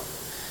can move them.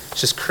 It's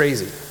just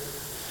crazy.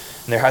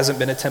 And there hasn't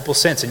been a temple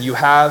since. And you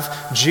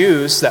have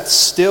Jews that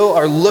still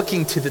are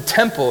looking to the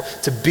temple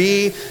to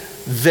be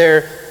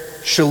their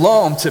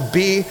shalom, to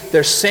be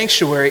their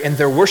sanctuary, and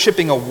they're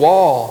worshiping a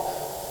wall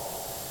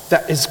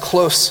that is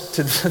close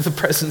to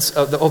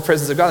the old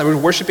presence of God. They're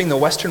worshiping the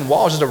Western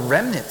Wall, just a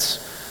remnant,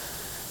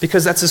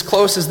 because that's as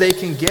close as they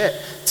can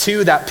get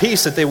to that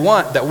peace that they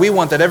want, that we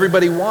want, that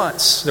everybody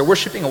wants. They're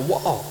worshiping a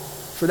wall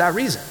for that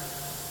reason.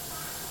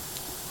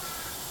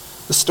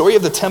 The story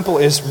of the temple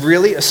is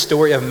really a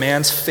story of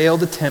man's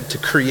failed attempt to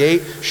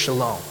create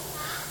shalom.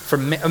 For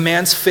a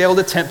man's failed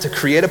attempt to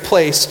create a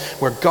place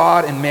where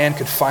God and man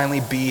could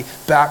finally be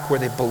back where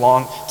they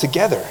belong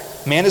together.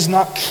 Man is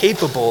not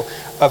capable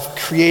of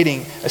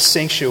creating a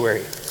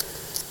sanctuary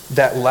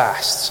that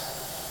lasts.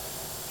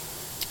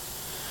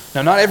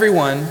 Now, not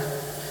everyone's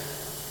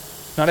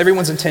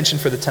intention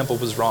for the temple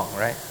was wrong,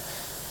 right?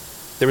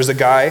 There was a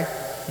guy,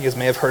 you guys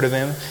may have heard of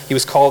him. He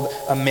was called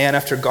a man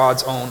after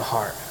God's own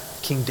heart,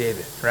 King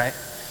David, right?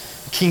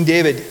 King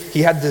David,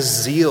 he had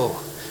this zeal,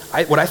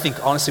 what I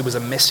think honestly was a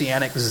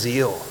messianic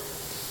zeal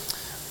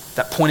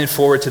that pointed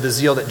forward to the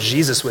zeal that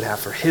Jesus would have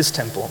for his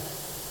temple.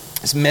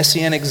 This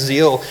messianic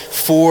zeal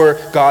for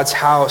God's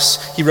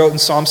house. He wrote in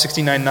Psalm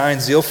 69:9,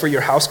 "Zeal for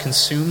your house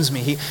consumes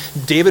me."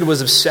 David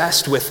was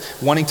obsessed with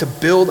wanting to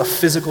build a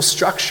physical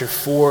structure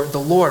for the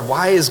Lord.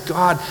 Why is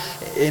God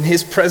in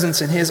his presence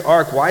in his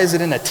ark? Why is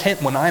it in a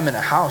tent when I'm in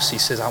a house? He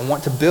says, I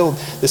want to build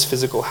this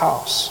physical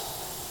house.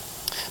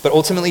 But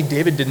ultimately,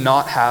 David did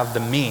not have the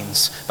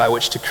means by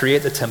which to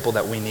create the temple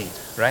that we need,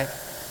 right?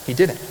 He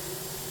didn't.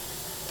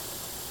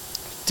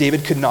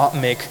 David could not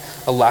make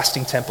a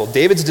lasting temple.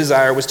 David's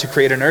desire was to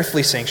create an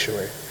earthly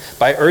sanctuary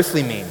by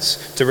earthly means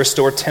to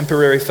restore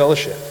temporary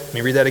fellowship. Let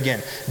me read that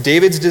again.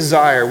 David's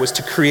desire was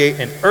to create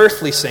an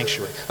earthly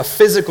sanctuary, a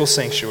physical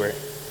sanctuary,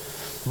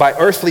 by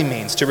earthly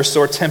means to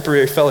restore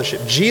temporary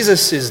fellowship.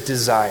 Jesus'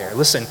 desire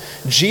was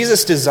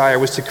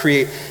to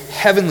create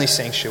heavenly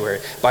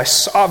sanctuary by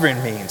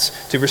sovereign means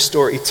to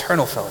restore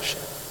eternal fellowship.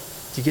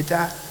 Do you get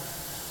that?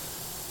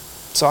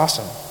 It's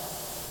awesome.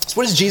 So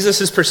what is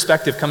Jesus'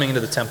 perspective coming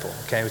into the temple?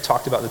 Okay, we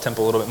talked about the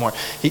temple a little bit more.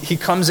 He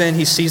comes in,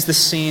 he sees this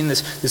scene,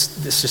 these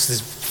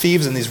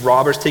thieves and these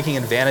robbers taking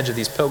advantage of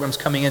these pilgrims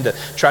coming in to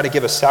try to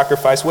give a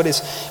sacrifice. What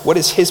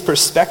is his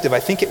perspective? I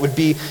think it would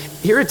be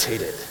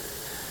irritated.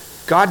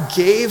 God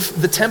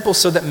gave the temple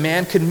so that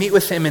man could meet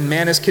with him, and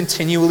man has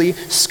continually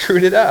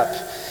screwed it up.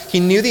 He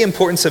knew the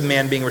importance of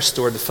man being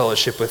restored to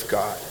fellowship with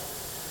God.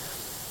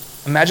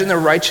 Imagine the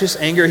righteous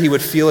anger he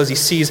would feel as he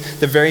sees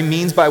the very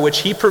means by which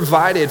he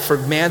provided for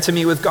man to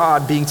meet with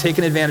God being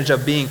taken advantage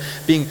of, being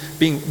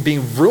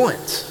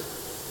ruined.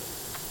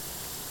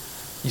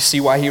 You see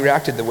why he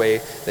reacted the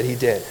way that he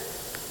did.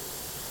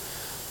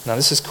 Now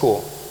this is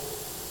cool.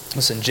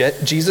 Listen,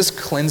 Jesus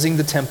cleansing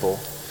the temple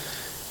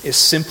is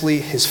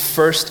simply his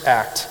first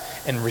act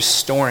in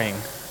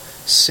restoring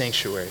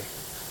sanctuary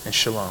and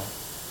shalom.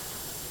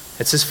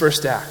 It's his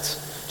first act.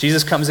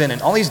 Jesus comes in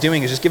and all he's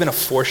doing is just giving a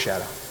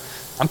foreshadow.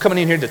 I'm coming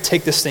in here to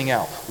take this thing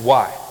out.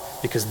 Why?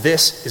 Because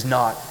this is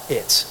not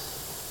it.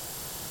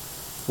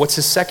 What's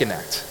his second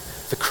act?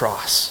 The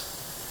cross.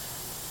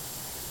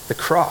 The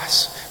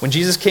cross. When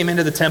Jesus came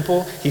into the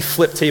temple, he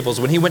flipped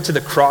tables. When he went to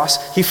the cross,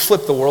 he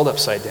flipped the world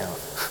upside down.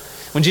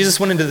 When Jesus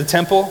went into the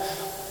temple,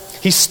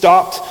 he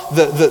stopped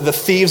the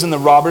thieves and the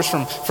robbers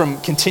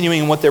from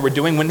continuing what they were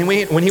doing. When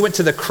he went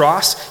to the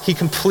cross, he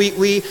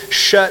completely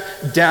shut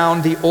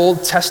down the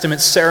Old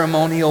Testament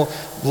ceremonial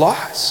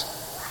laws.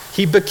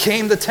 He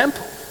became the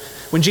temple.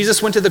 When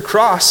Jesus went to the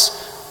cross,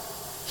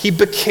 he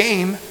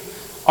became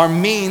our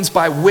means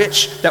by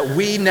which that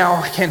we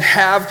now can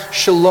have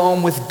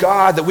shalom with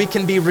God, that we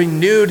can be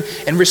renewed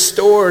and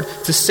restored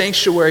to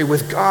sanctuary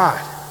with God.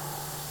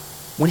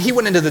 When he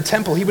went into the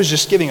temple, he was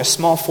just giving a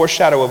small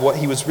foreshadow of what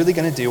he was really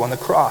going to do on the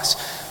cross.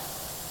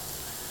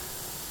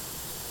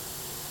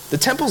 The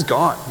temple's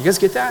gone. You guys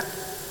get that?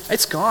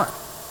 It's gone.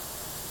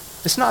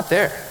 It's not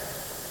there.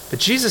 But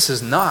Jesus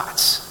is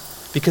not,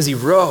 because he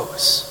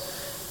rose.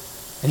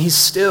 And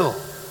he's the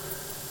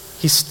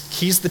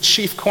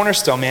chief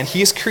cornerstone, man.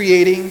 He's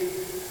creating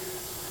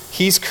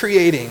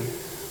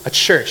a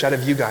church out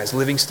of you guys,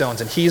 living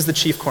stones, and he's the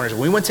chief cornerstone.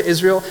 When we went to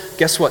Israel,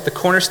 guess what? The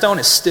cornerstone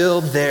is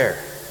still there.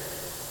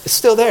 It's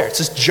still there. It's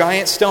this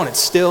giant stone. It's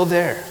still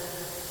there.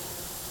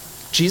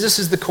 Jesus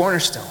is the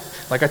cornerstone.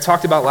 Like I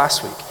talked about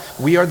last week,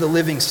 we are the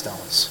living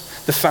stones.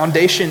 The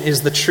foundation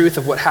is the truth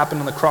of what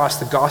happened on the cross,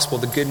 the gospel,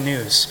 the good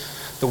news,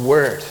 the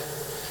word.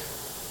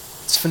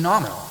 It's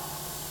phenomenal.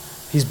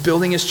 He's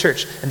building his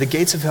church, and the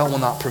gates of hell will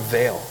not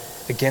prevail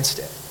against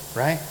it,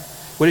 right?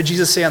 What did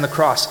Jesus say on the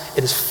cross?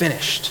 It is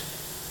finished.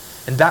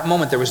 In that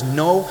moment, there was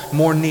no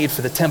more need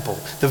for the temple.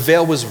 The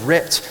veil was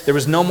ripped. There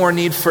was no more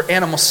need for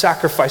animal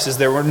sacrifices.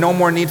 There were no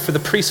more need for the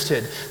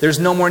priesthood. There's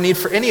no more need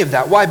for any of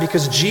that. Why?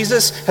 Because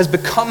Jesus has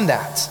become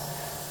that.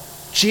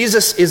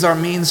 Jesus is our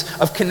means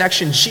of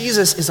connection.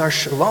 Jesus is our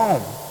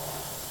shalom.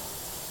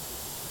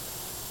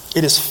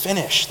 It is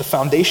finished. The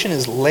foundation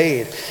is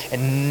laid,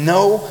 and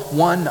no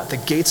one, not the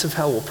gates of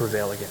hell, will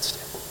prevail against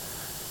it.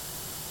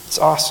 It's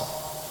awesome.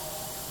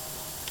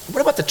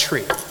 What about the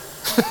tree?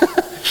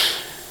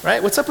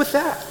 Right? What's up with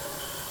that?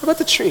 What about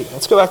the tree?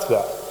 Let's go back to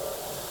that.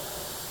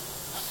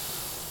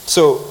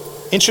 So,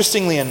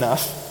 interestingly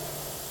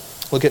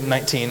enough, look at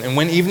 19. And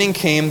when evening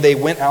came, they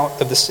went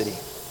out of the city.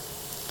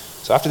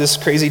 So after this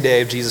crazy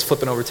day of Jesus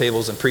flipping over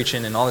tables and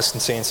preaching and all this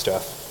insane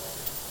stuff,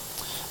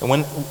 and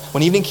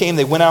when evening came,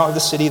 they went out of the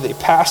city. They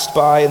passed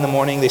by in the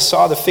morning. They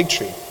saw the fig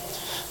tree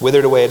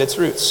withered away at its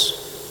roots.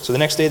 So the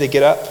next day they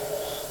get up.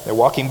 They're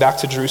walking back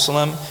to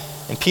Jerusalem.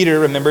 And Peter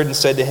remembered and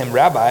said to him,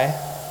 "Rabbi,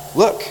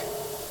 look,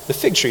 the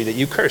fig tree that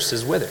you cursed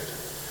is withered."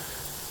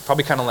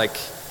 Probably kind of like,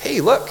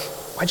 "Hey, look,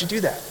 why'd you do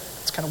that?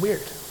 It's kind of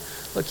weird.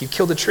 Look, you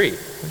killed a tree.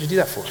 What'd you do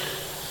that for?"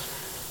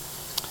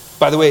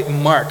 By the way,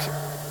 Mark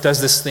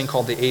does this thing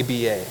called the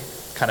ABA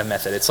kind of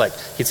method. It's like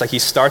he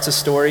starts a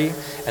story,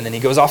 and then he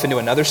goes off into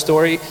another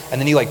story,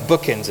 and then he like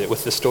bookends it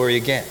with the story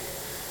again.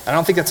 I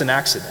don't think that's an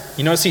accident.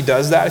 You notice he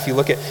does that? If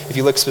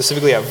you look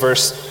specifically at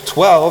verse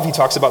 12, he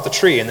talks about the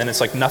tree, and then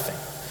it's like nothing.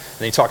 And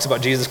then he talks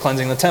about Jesus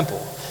cleansing the temple.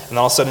 And then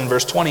all of a sudden in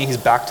verse 20, he's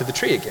back to the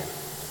tree again.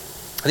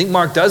 I think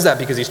Mark does that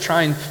because he's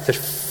trying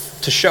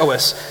to show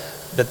us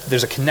that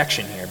there's a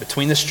connection here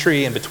between this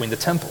tree and between the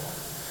temple.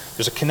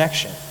 There's a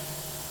connection.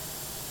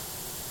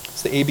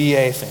 It's the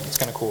ABA thing. It's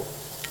kind of cool.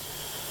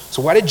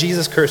 So why did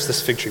Jesus curse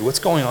this fig tree? What's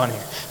going on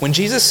here? When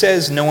Jesus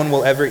says no one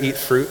will ever eat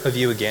fruit of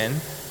you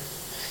again,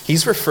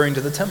 he's referring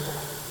to the temple.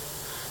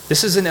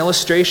 This is an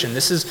illustration.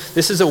 This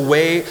is a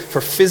way for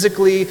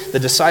physically the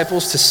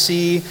disciples to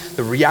see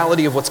the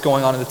reality of what's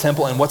going on in the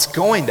temple and what's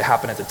going to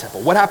happen at the temple.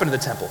 What happened to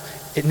the temple?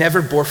 It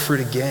never bore fruit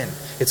again.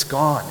 It's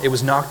gone. It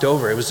was knocked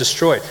over. It was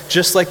destroyed.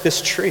 Just like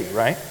this tree,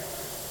 right?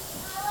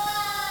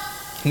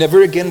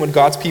 Never again would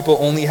God's people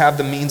only have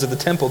the means of the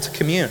temple to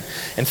commune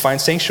and find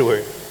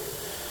sanctuary.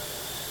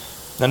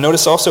 Now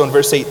notice also in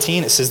verse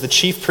 18, it says the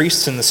chief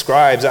priests and the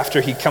scribes, after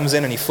he comes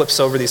in and he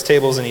flips over these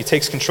tables and he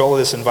takes control of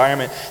this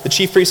environment, the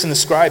chief priests and the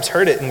scribes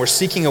heard it and were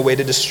seeking a way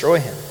to destroy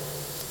him.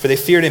 For they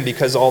feared him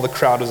because all the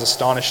crowd was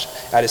astonished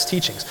at his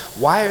teachings.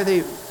 Why are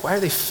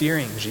they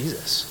fearing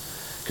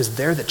Jesus? Because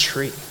they're the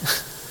tree.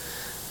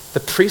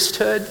 The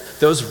priesthood,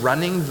 those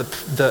running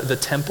the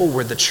temple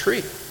were the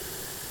tree.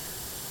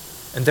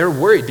 And they're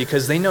worried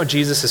because they know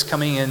Jesus is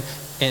coming in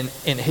and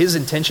his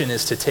intention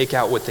is to take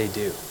out what they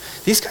do.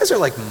 These guys are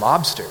like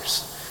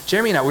mobsters.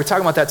 Jeremy and I, we were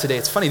talking about that today.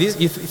 It's funny.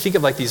 You think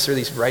of like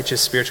these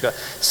righteous spiritual guys.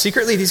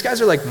 Secretly, these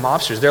guys are like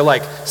mobsters. They're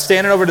like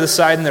standing over to the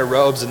side in their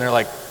robes and they're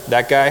like,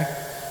 that guy,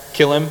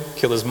 kill him,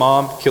 kill his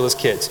mom, kill his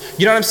kids.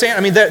 You know what I'm saying? I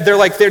mean, they're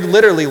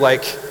literally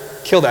like,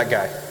 kill that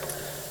guy.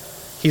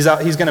 He's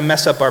going to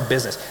mess up our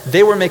business.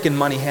 They were making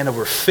money hand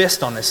over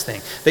fist on this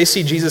thing. They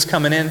see Jesus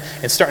coming in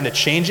and starting to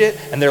change it,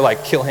 and they're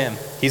like, kill him.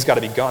 He's got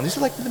to be gone. These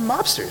are like the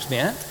mobsters,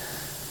 man.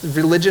 The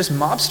religious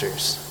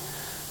mobsters.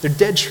 They're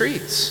dead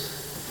trees.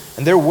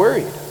 And they're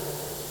worried.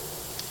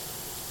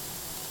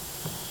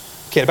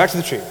 Okay, back to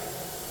the tree.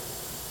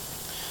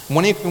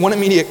 One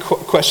immediate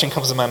question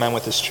comes to my mind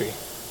with this tree.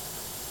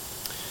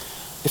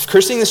 If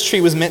cursing this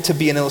tree was meant to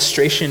be an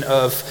illustration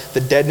of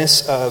the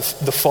deadness of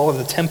the fall of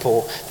the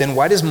temple, then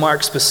why does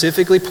Mark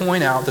specifically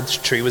point out that the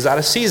tree was out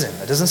of season?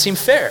 That doesn't seem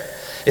fair.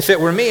 If it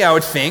were me, I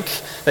would think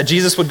that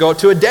Jesus would go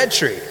to a dead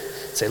tree.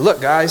 Say, look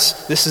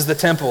guys, this is the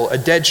temple, a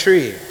dead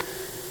tree.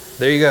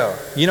 There you go.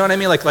 You know what I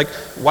mean? Like,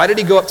 why did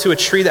he go up to a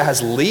tree that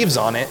has leaves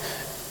on it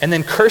and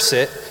then curse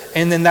it?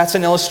 And then that's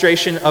an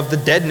illustration of the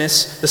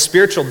deadness, the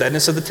spiritual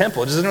deadness of the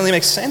temple. It doesn't really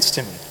make sense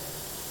to me.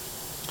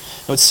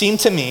 It would seem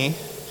to me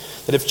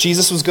that if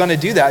Jesus was going to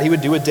do that, he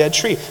would do a dead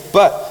tree.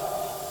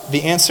 But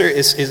the answer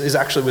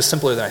was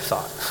simpler than I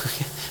thought.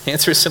 The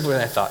answer is simpler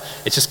than I thought.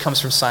 It just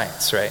comes from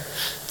science, right?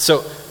 So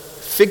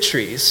fig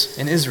trees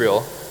in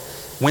Israel,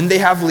 when they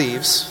have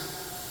leaves,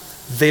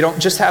 they don't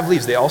just have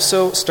leaves. They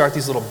also start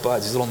these little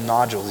buds, these little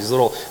nodules, these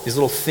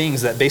little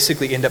things that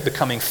basically end up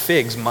becoming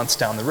figs months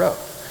down the road.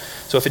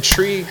 So if a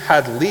tree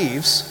had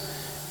leaves,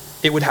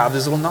 it would have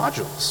these little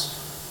nodules.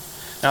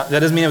 Now,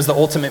 that doesn't mean it was the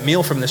ultimate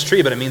meal from this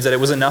tree, but it means that it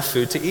was enough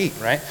food to eat,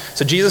 right?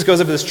 So Jesus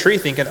goes up to this tree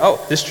thinking,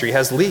 oh, this tree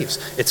has leaves.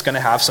 It's going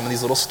to have some of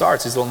these little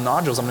starts, these little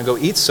nodules. I'm going to go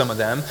eat some of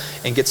them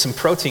and get some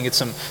protein, get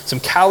some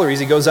calories.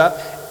 He goes up,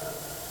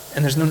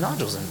 and there's no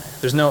nodules in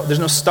there. There's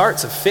no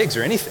starts of figs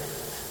or anything,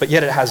 but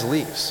yet it has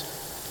leaves.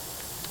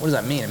 What does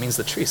that mean? It means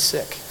the tree's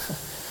sick.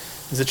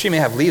 It means the tree may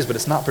have leaves, but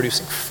it's not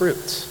producing fruit.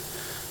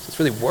 So it's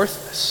really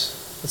worthless.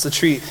 What's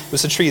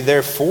the tree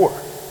there for?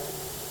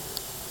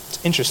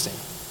 It's interesting.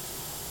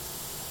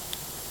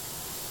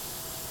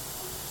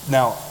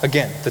 Now,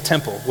 again, the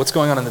temple. What's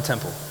going on in the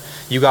temple?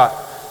 You got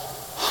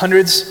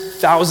hundreds,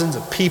 thousands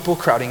of people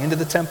crowding into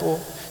the temple.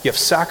 You have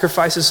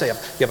sacrifices.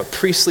 You have a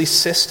priestly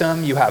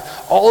system. You have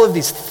all of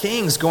these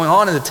things going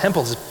on in the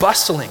temple. It's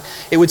bustling.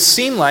 It would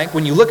seem like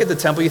when you look at the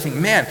temple, you think,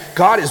 man,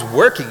 God is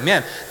working.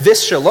 Man,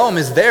 this shalom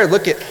is there.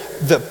 Look at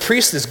the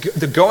priest is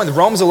going.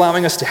 Rome's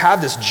allowing us to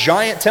have this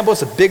giant temple.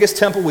 It's the biggest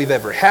temple we've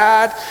ever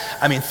had.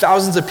 I mean,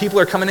 thousands of people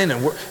are coming in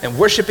and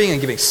worshiping and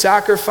giving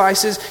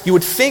sacrifices. You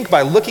would think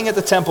by looking at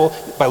the temple,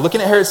 by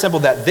looking at Herod's temple,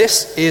 that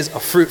this is a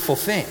fruitful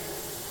thing.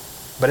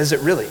 But is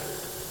it really?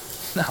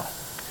 No.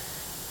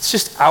 It's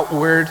just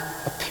outward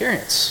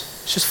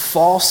appearance. It's just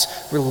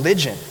false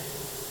religion.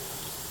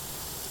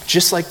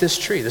 Just like this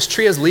tree. This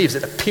tree has leaves.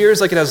 It appears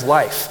like it has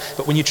life.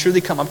 But when you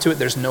truly come up to it,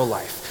 there's no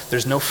life.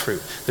 There's no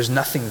fruit. There's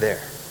nothing there.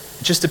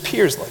 It just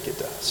appears like it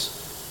does.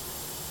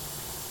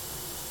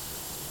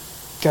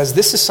 Guys,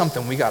 this is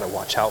something we got to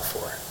watch out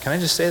for. Can I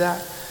just say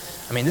that?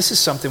 I mean, this is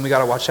something we got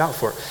to watch out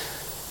for.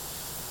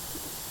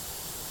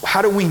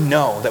 How do we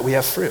know that we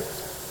have fruit?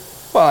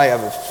 Well, I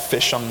have a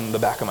fish on the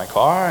back of my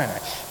car, and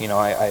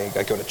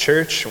I go to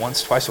church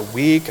once, twice a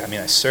week. I mean,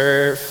 I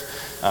serve.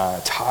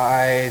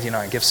 tithe,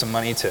 I give some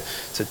money to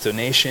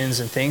donations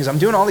and things. I'm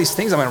doing all these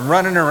things. I'm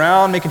running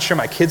around making sure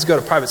my kids go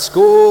to private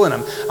school, and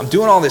I'm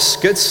doing all this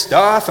good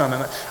stuff.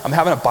 I'm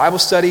having a Bible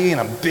study,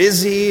 and I'm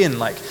busy,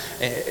 and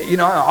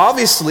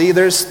obviously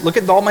look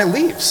at all my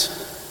leaves.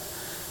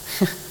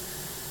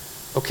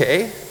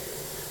 Okay,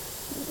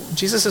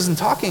 Jesus isn't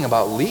talking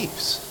about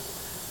leaves.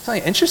 He's not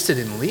interested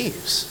in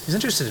leaves. He's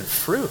interested in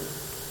fruit.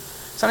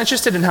 He's not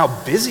interested in how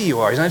busy you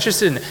are. He's not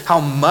interested in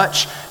how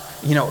much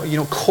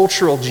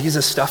cultural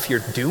Jesus stuff you're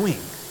doing.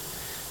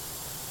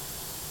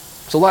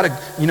 There's a lot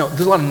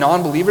of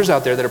non-believers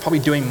out there that are probably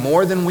doing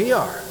more than we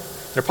are.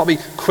 They're probably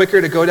quicker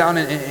to go down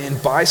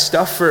and buy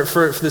stuff for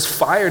this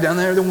fire down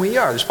there than we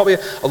are. There's probably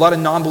a lot of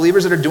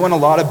non-believers that are doing a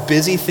lot of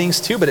busy things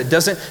too, but it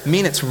doesn't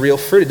mean it's real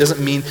fruit. It doesn't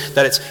mean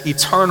that it's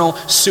eternal,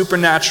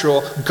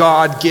 supernatural,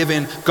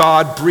 God-given,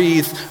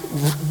 God-breathed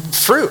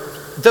fruit.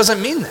 It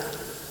doesn't mean that.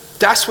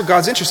 That's what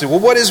God's interested in.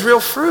 Well, what is real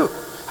fruit?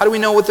 How do we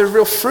know what the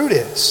real fruit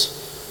is?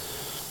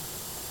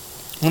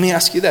 Let me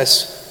ask you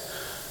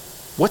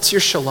this. What's your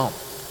shalom?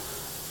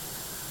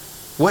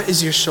 What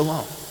is your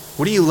shalom?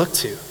 What do you look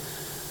to?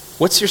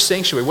 What's your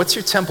sanctuary? What's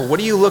your temple? What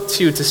do you look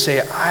to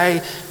say,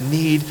 I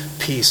need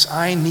peace.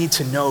 I need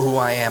to know who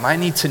I am. I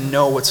need to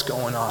know what's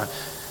going on.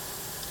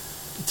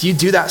 Do you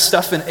do that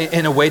stuff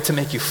in a way to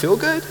make you feel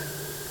good?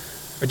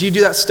 Or do you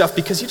do that stuff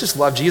because you just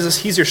love Jesus?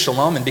 He's your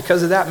shalom. And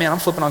because of that, man, I'm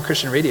flipping on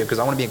Christian radio because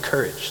I want to be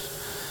encouraged.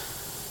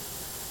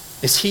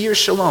 Is he your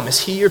shalom? Is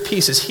he your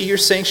peace? Is he your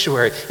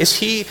sanctuary? Is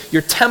he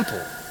your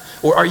temple?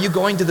 Or are you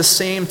going to the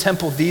same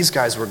temple these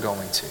guys were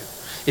going to?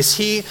 Is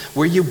he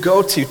where you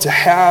go to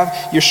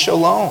have your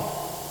shalom?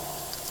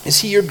 Is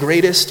he your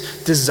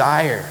greatest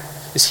desire?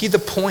 Is he the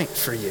point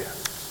for you?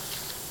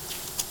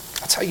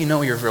 That's how you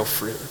know your real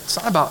fruit. It's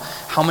not about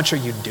how much are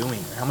you doing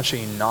or how much are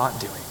you not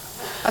doing.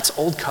 That's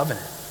old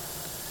covenant.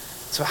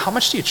 So how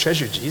much do you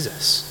treasure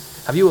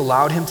Jesus? Have you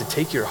allowed him to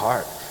take your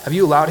heart? Have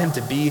you allowed him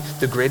to be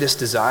the greatest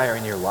desire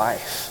in your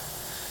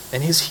life?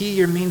 And is he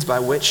your means by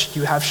which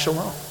you have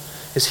shalom?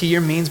 Is he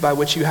your means by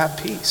which you have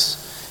peace?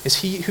 Is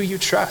he who you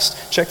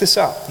trust? Check this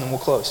out, and then we'll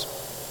close.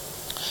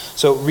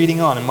 So reading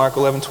on in Mark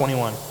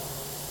 11:20.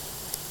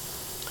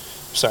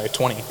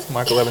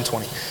 Mark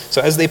 11:20.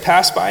 So as they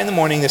passed by in the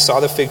morning, they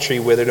saw the fig tree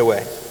withered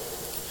away.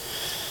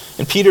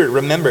 And Peter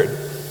remembered,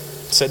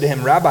 said to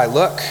him, Rabbi,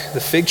 look, the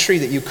fig tree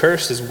that you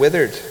cursed is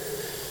withered.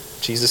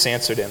 Jesus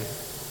answered him,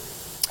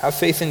 have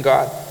faith in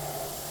God.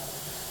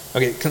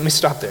 Okay, let me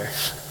stop there.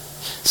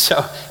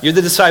 So you're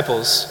the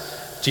disciples.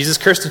 Jesus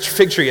cursed a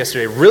fig tree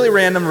yesterday. Really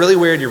random, really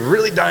weird. You're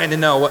really dying to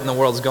know what in the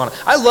world is going on.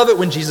 I love it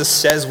when Jesus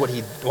says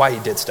why he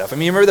did stuff. I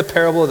mean, you remember the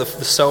parable of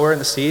the sower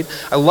and the seed?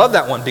 I love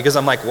that one because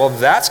I'm like, well,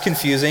 that's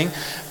confusing.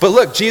 But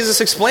look,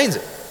 Jesus explains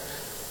it.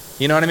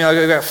 You know what I mean? Like,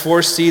 I got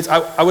 4 seeds.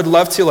 I would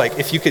love to,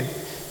 if you could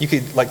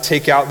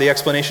take out the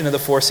explanation of the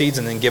 4 seeds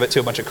and then give it to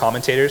a bunch of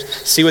commentators,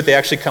 see what they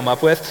actually come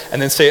up with,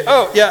 and then say,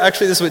 oh, yeah,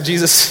 actually this is what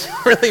Jesus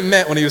really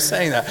meant when he was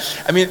saying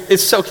that. I mean,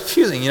 it's so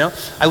confusing,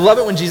 I love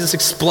it when Jesus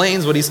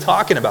explains what he's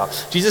talking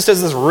about. Jesus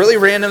does this really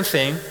random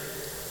thing.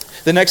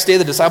 The next day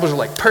the disciples are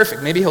like,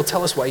 perfect, maybe he'll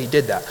tell us why he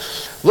did that.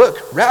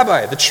 Look,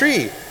 Rabbi, the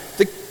tree,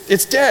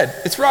 it's dead,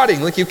 it's rotting,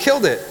 you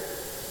killed it.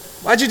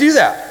 Why'd you do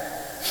that?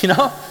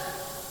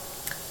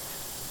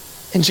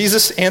 And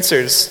Jesus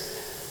answers,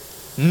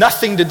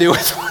 nothing to do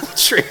with the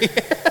tree.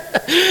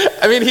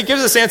 I mean, he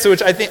gives this answer,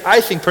 which I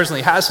think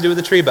personally has to do with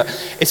the tree, but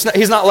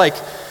he's not like,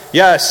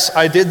 yes,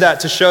 I did that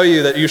to show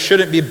you that you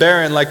shouldn't be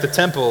barren like the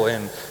temple,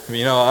 and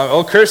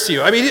I'll curse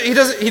you. I mean, he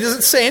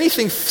doesn't say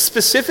anything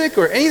specific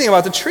or anything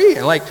about the tree,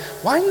 and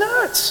why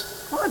not?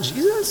 Come on,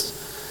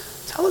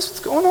 Jesus, tell us what's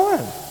going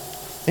on.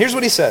 Here's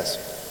what he says.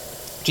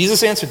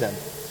 Jesus answered them.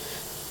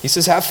 He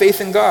says, have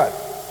faith in God.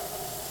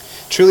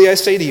 Truly I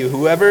say to you,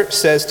 whoever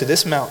says to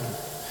this mountain,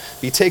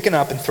 be taken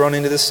up and thrown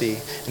into the sea,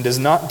 and does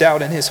not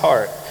doubt in his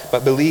heart,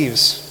 but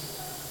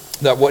believes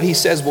that what he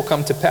says will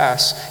come to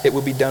pass, it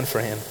will be done for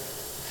him.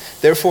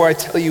 Therefore I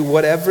tell you,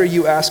 whatever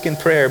you ask in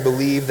prayer,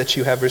 believe that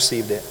you have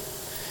received it,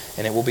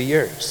 and it will be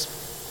yours.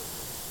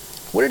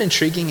 What an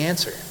intriguing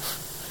answer.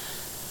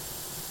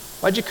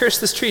 Why'd you curse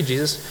this tree,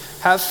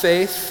 Jesus? Have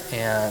faith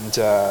and,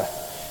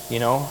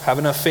 have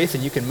enough faith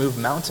and you can move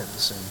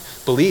mountains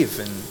and believe.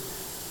 And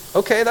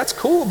okay, that's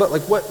cool, but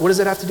what does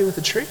it have to do with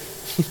the tree?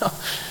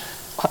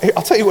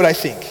 I'll tell you what I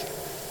think.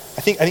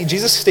 I think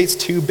Jesus states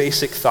 2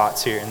 basic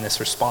thoughts here in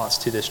this response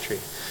to this tree.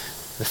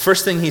 The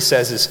first thing he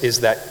says is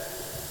that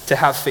to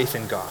have faith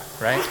in God,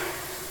 right?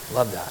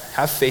 Love that.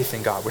 Have faith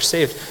in God. We're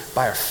saved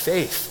by our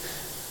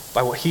faith,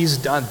 by what he's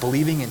done,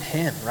 believing in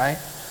him, right?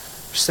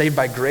 We're saved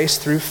by grace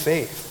through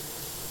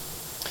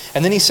faith.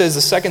 And then he says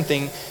the second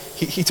thing,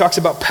 he talks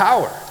about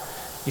power.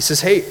 He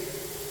says, hey,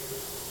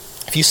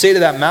 if you say to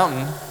that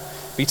mountain,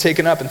 be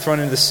taken up and thrown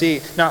into the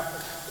sea. Now,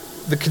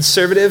 the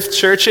conservative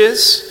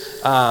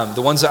churches,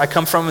 the ones that I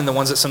come from and the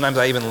ones that sometimes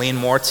I even lean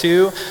more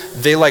to,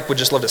 they would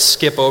just love to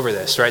skip over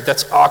this, right?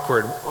 That's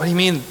awkward. What do you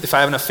mean if I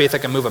have enough faith I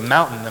can move a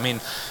mountain? I mean,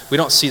 we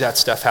don't see that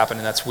stuff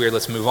happening. That's weird.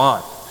 Let's move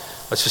on.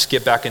 Let's just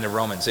get back into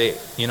Romans 8.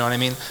 You know what I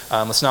mean?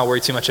 Let's not worry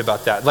too much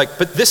about that.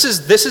 But this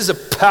is a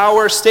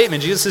power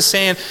statement. Jesus is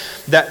saying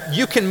that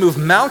you can move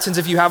mountains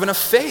if you have enough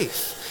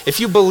faith. If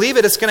you believe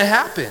it, it's going to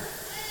happen.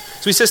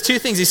 So he says two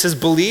things. He says,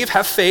 believe,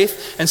 have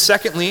faith, and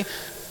secondly,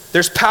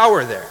 there's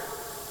power there.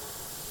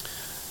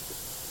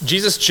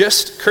 Jesus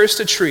just cursed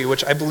a tree,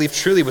 which I believe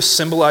truly was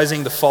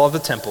symbolizing the fall of the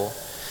temple.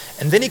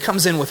 And then he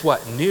comes in with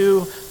what?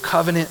 New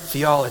covenant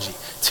theology.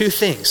 Two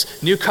things.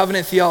 New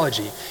covenant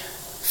theology.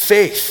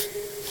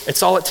 Faith.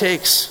 It's all it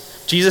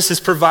takes. Jesus has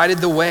provided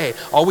the way.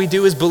 All we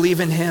do is believe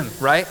in him,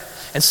 right?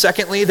 And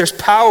secondly, there's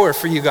power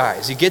for you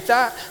guys. You get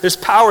that? There's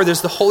power.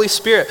 There's the Holy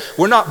Spirit.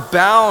 We're not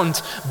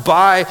bound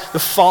by the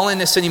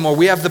fallenness anymore.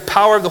 We have the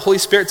power of the Holy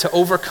Spirit to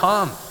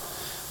overcome.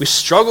 We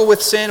struggle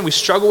with sin. We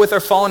struggle with our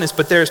fallenness,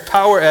 but there's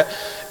power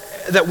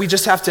that we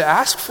just have to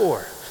ask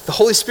for. The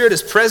Holy Spirit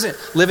is present,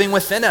 living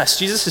within us.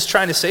 Jesus is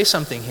trying to say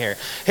something here.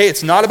 Hey,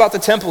 it's not about the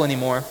temple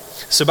anymore.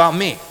 It's about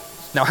me.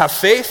 Now have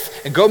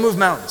faith and go move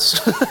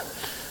mountains.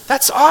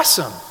 That's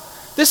awesome.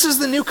 This is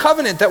the new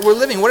covenant that we're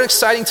living. What an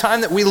exciting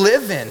time that we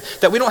live in.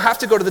 That we don't have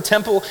to go to the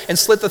temple and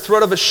slit the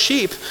throat of a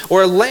sheep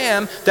or a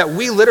lamb. That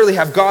we literally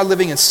have God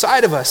living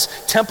inside of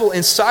us. Temple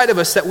inside of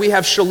us. That we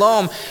have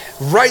shalom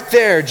right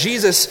there.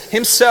 Jesus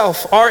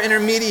himself, our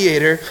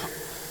intermediator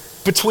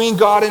between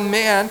God and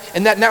man.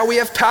 And that now we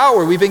have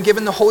power. We've been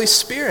given the Holy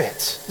Spirit.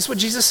 This is what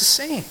Jesus is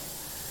saying.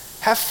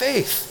 Have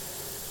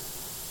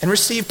faith and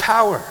receive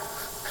power.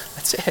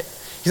 That's it.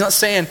 He's not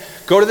saying,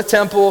 go to the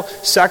temple,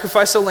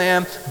 sacrifice a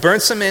lamb, burn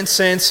some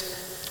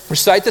incense,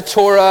 recite the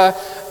Torah,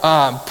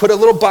 put a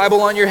little Bible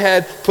on your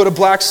head, put a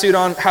black suit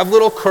on, have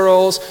little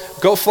curls,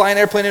 go fly an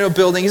airplane into a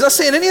building. He's not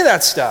saying any of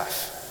that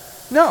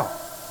stuff. No.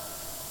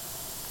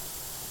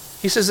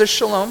 He says there's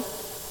shalom,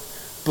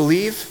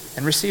 believe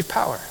and receive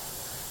power.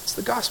 It's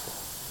the gospel.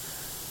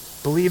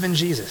 Believe in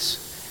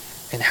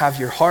Jesus and have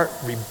your heart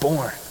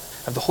reborn.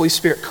 Have the Holy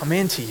Spirit come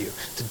into you,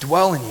 to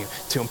dwell in you,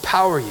 to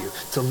empower you,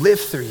 to live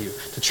through you,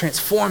 to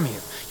transform you,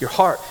 your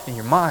heart and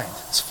your mind.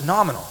 It's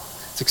phenomenal.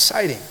 It's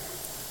exciting.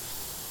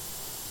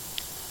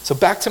 So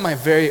back to my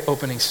very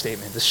opening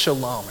statement, the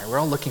shalom. Right? We're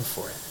all looking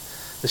for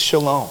it. The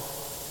shalom.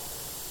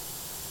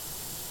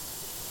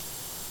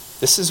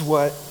 This is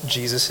what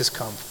Jesus has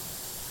come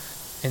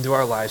into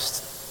our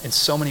lives in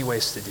so many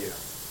ways to do,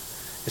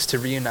 is to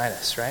reunite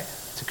us, right?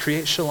 To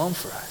create shalom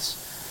for us.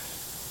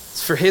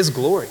 It's for his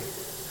glory.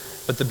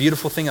 But the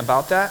beautiful thing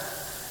about that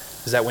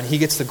is that when he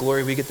gets the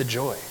glory, we get the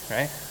joy,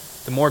 right?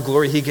 The more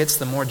glory he gets,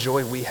 the more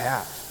joy we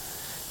have.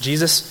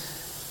 Jesus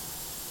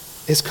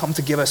has come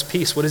to give us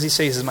peace. What does he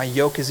say? He says, my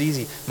yoke is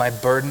easy, my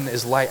burden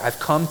is light. I've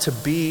come to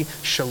be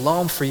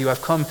shalom for you.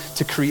 I've come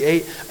to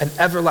create an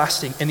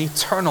everlasting, an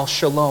eternal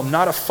shalom.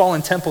 Not a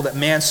fallen temple that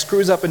man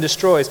screws up and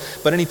destroys,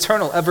 but an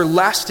eternal,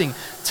 everlasting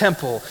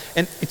temple.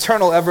 An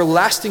eternal,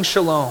 everlasting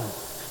shalom.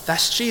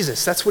 That's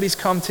Jesus. That's what he's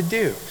come to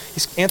do.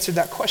 He's answered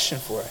that question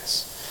for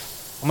us.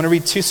 I'm going to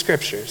read two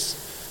scriptures.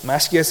 I'm going to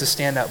ask you guys to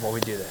stand up while we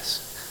do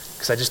this,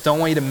 because I just don't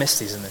want you to miss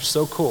these, and they're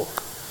so cool.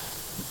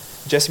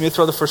 Jesse, you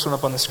throw the first one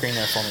up on the screen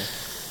there for me.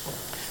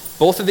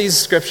 Both of these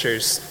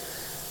scriptures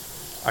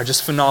are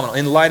just phenomenal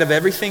in light of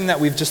everything that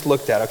we've just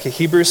looked at. Okay,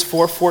 Hebrews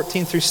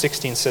 4:14 through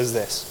 16 says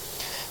this.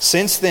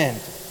 Since then,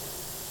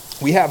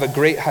 we have a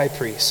great high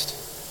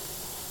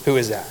priest. Who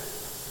is that?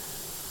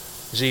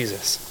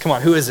 Jesus. Come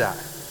on, who is that?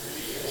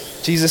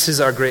 Jesus is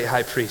our great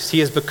high priest. He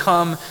has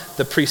become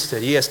the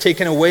priesthood. He has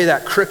taken away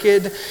that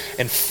crooked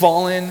and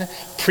fallen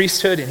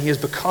priesthood, and he has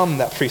become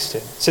that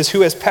priesthood. It says, who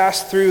has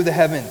passed through the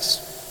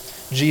heavens?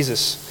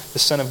 Jesus, the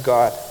Son of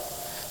God.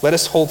 Let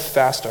us hold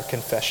fast our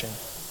confession.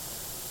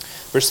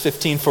 Verse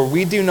 15, for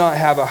we do not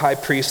have a high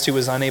priest who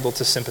is unable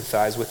to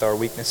sympathize with our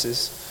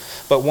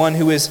weaknesses, but one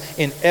who is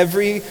in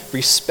every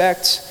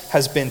respect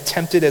has been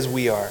tempted as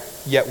we are,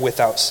 yet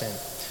without sin.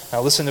 Now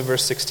listen to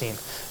verse 16.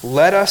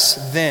 Let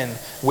us then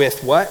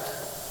with what?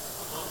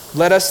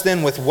 Let us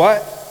then with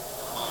what?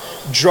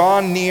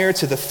 Draw near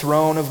to the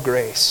throne of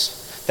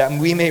grace, that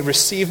we may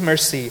receive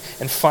mercy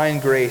and find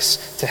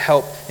grace to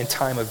help in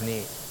time of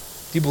need.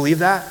 Do you believe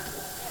that?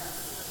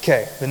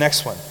 Okay, the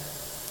next one.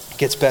 It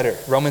gets better.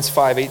 Romans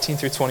 5:18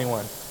 through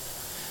 21.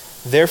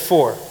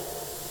 Therefore,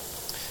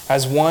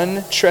 as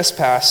one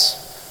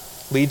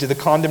trespass lead to the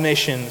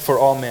condemnation for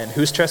all men.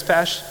 Whose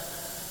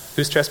trespass?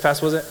 Whose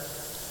trespass was it?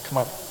 Come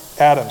on.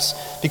 Adam's.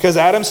 Because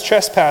Adam's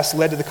trespass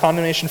led to the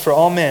condemnation for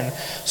all men,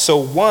 so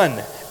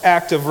one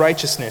act of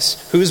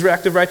righteousness, whose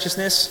act of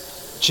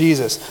righteousness?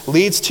 Jesus,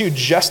 leads to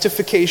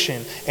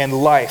justification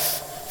and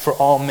life for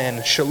all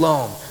men.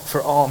 Shalom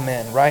for all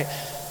men, right?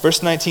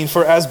 Verse 19,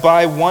 for as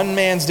by one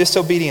man's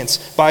disobedience,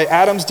 by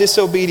Adam's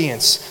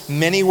disobedience,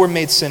 many were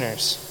made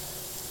sinners,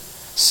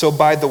 so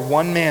by the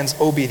one man's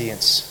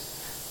obedience,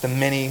 the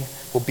many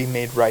will be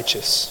made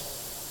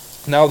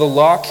righteous. Now the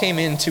law came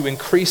in to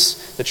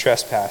increase the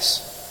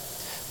trespass,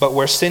 but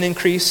where sin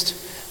increased,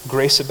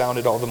 grace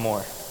abounded all the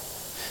more.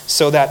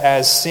 So that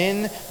as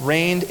sin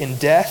reigned in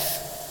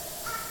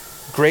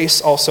death,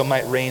 grace also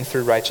might reign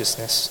through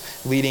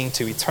righteousness, leading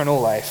to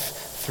eternal life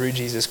through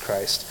Jesus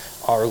Christ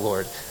our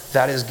Lord.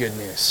 That is good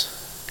news,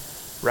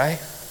 right?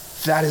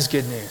 That is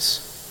good news.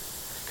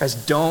 Guys,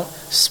 don't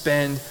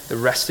spend the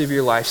rest of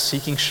your life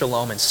seeking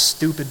shalom in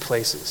stupid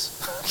places,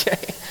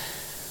 okay?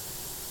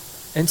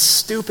 In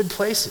stupid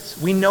places.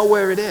 We know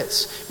where it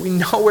is. We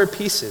know where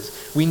peace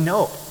is. We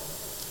know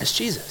it's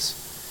Jesus.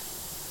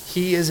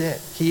 He is it.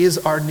 He is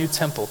our new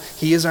temple.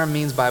 He is our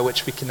means by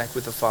which we connect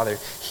with the Father.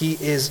 He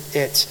is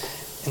it.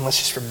 And let's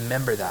just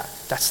remember that.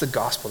 That's the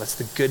gospel. That's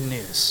the good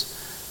news.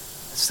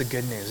 That's the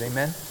good news.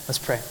 Amen? Let's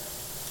pray.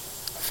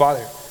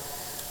 Father,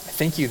 I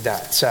thank you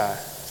that,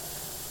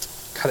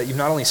 God, that you've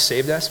not only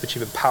saved us, but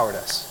you've empowered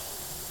us.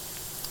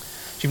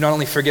 You've not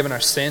only forgiven our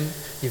sin,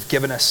 you've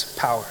given us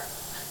power.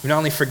 You've not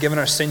only forgiven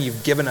our sin,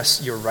 you've given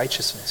us your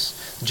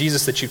righteousness.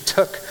 Jesus, that you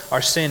took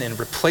our sin and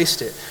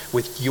replaced it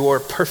with your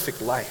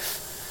perfect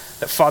life.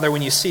 That, Father,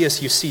 when you see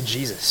us, you see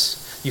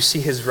Jesus. You see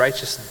his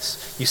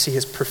righteousness. You see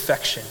his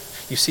perfection.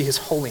 You see his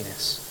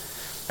holiness.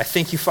 I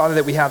thank you, Father,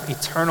 that we have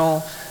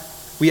eternal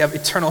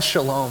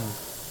shalom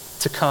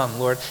to come,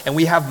 Lord. And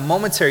we have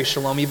momentary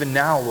shalom even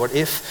now, Lord,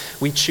 if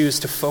we choose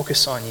to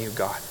focus on you,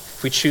 God.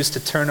 If we choose to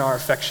turn our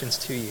affections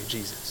to you,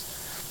 Jesus.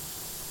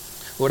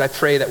 Lord, I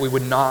pray that we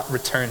would not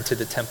return to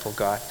the temple,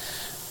 God,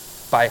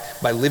 by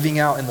living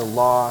out in the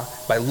law,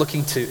 by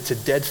looking to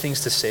dead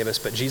things to save us,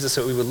 but Jesus,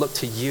 that we would look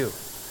to you,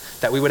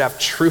 that we would have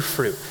true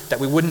fruit, that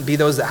we wouldn't be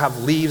those that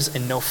have leaves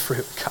and no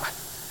fruit, God.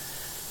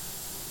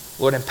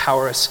 Lord,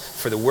 empower us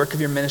for the work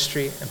of your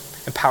ministry,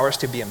 empower us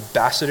to be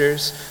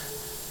ambassadors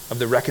of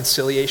the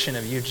reconciliation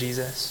of you,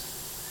 Jesus,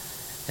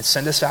 and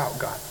send us out,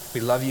 God. We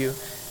love you,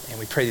 and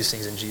we pray these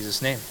things in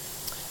Jesus' name.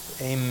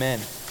 Amen.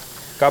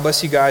 God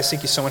bless you guys.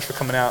 Thank you so much for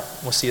coming out.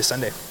 We'll see you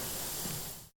Sunday.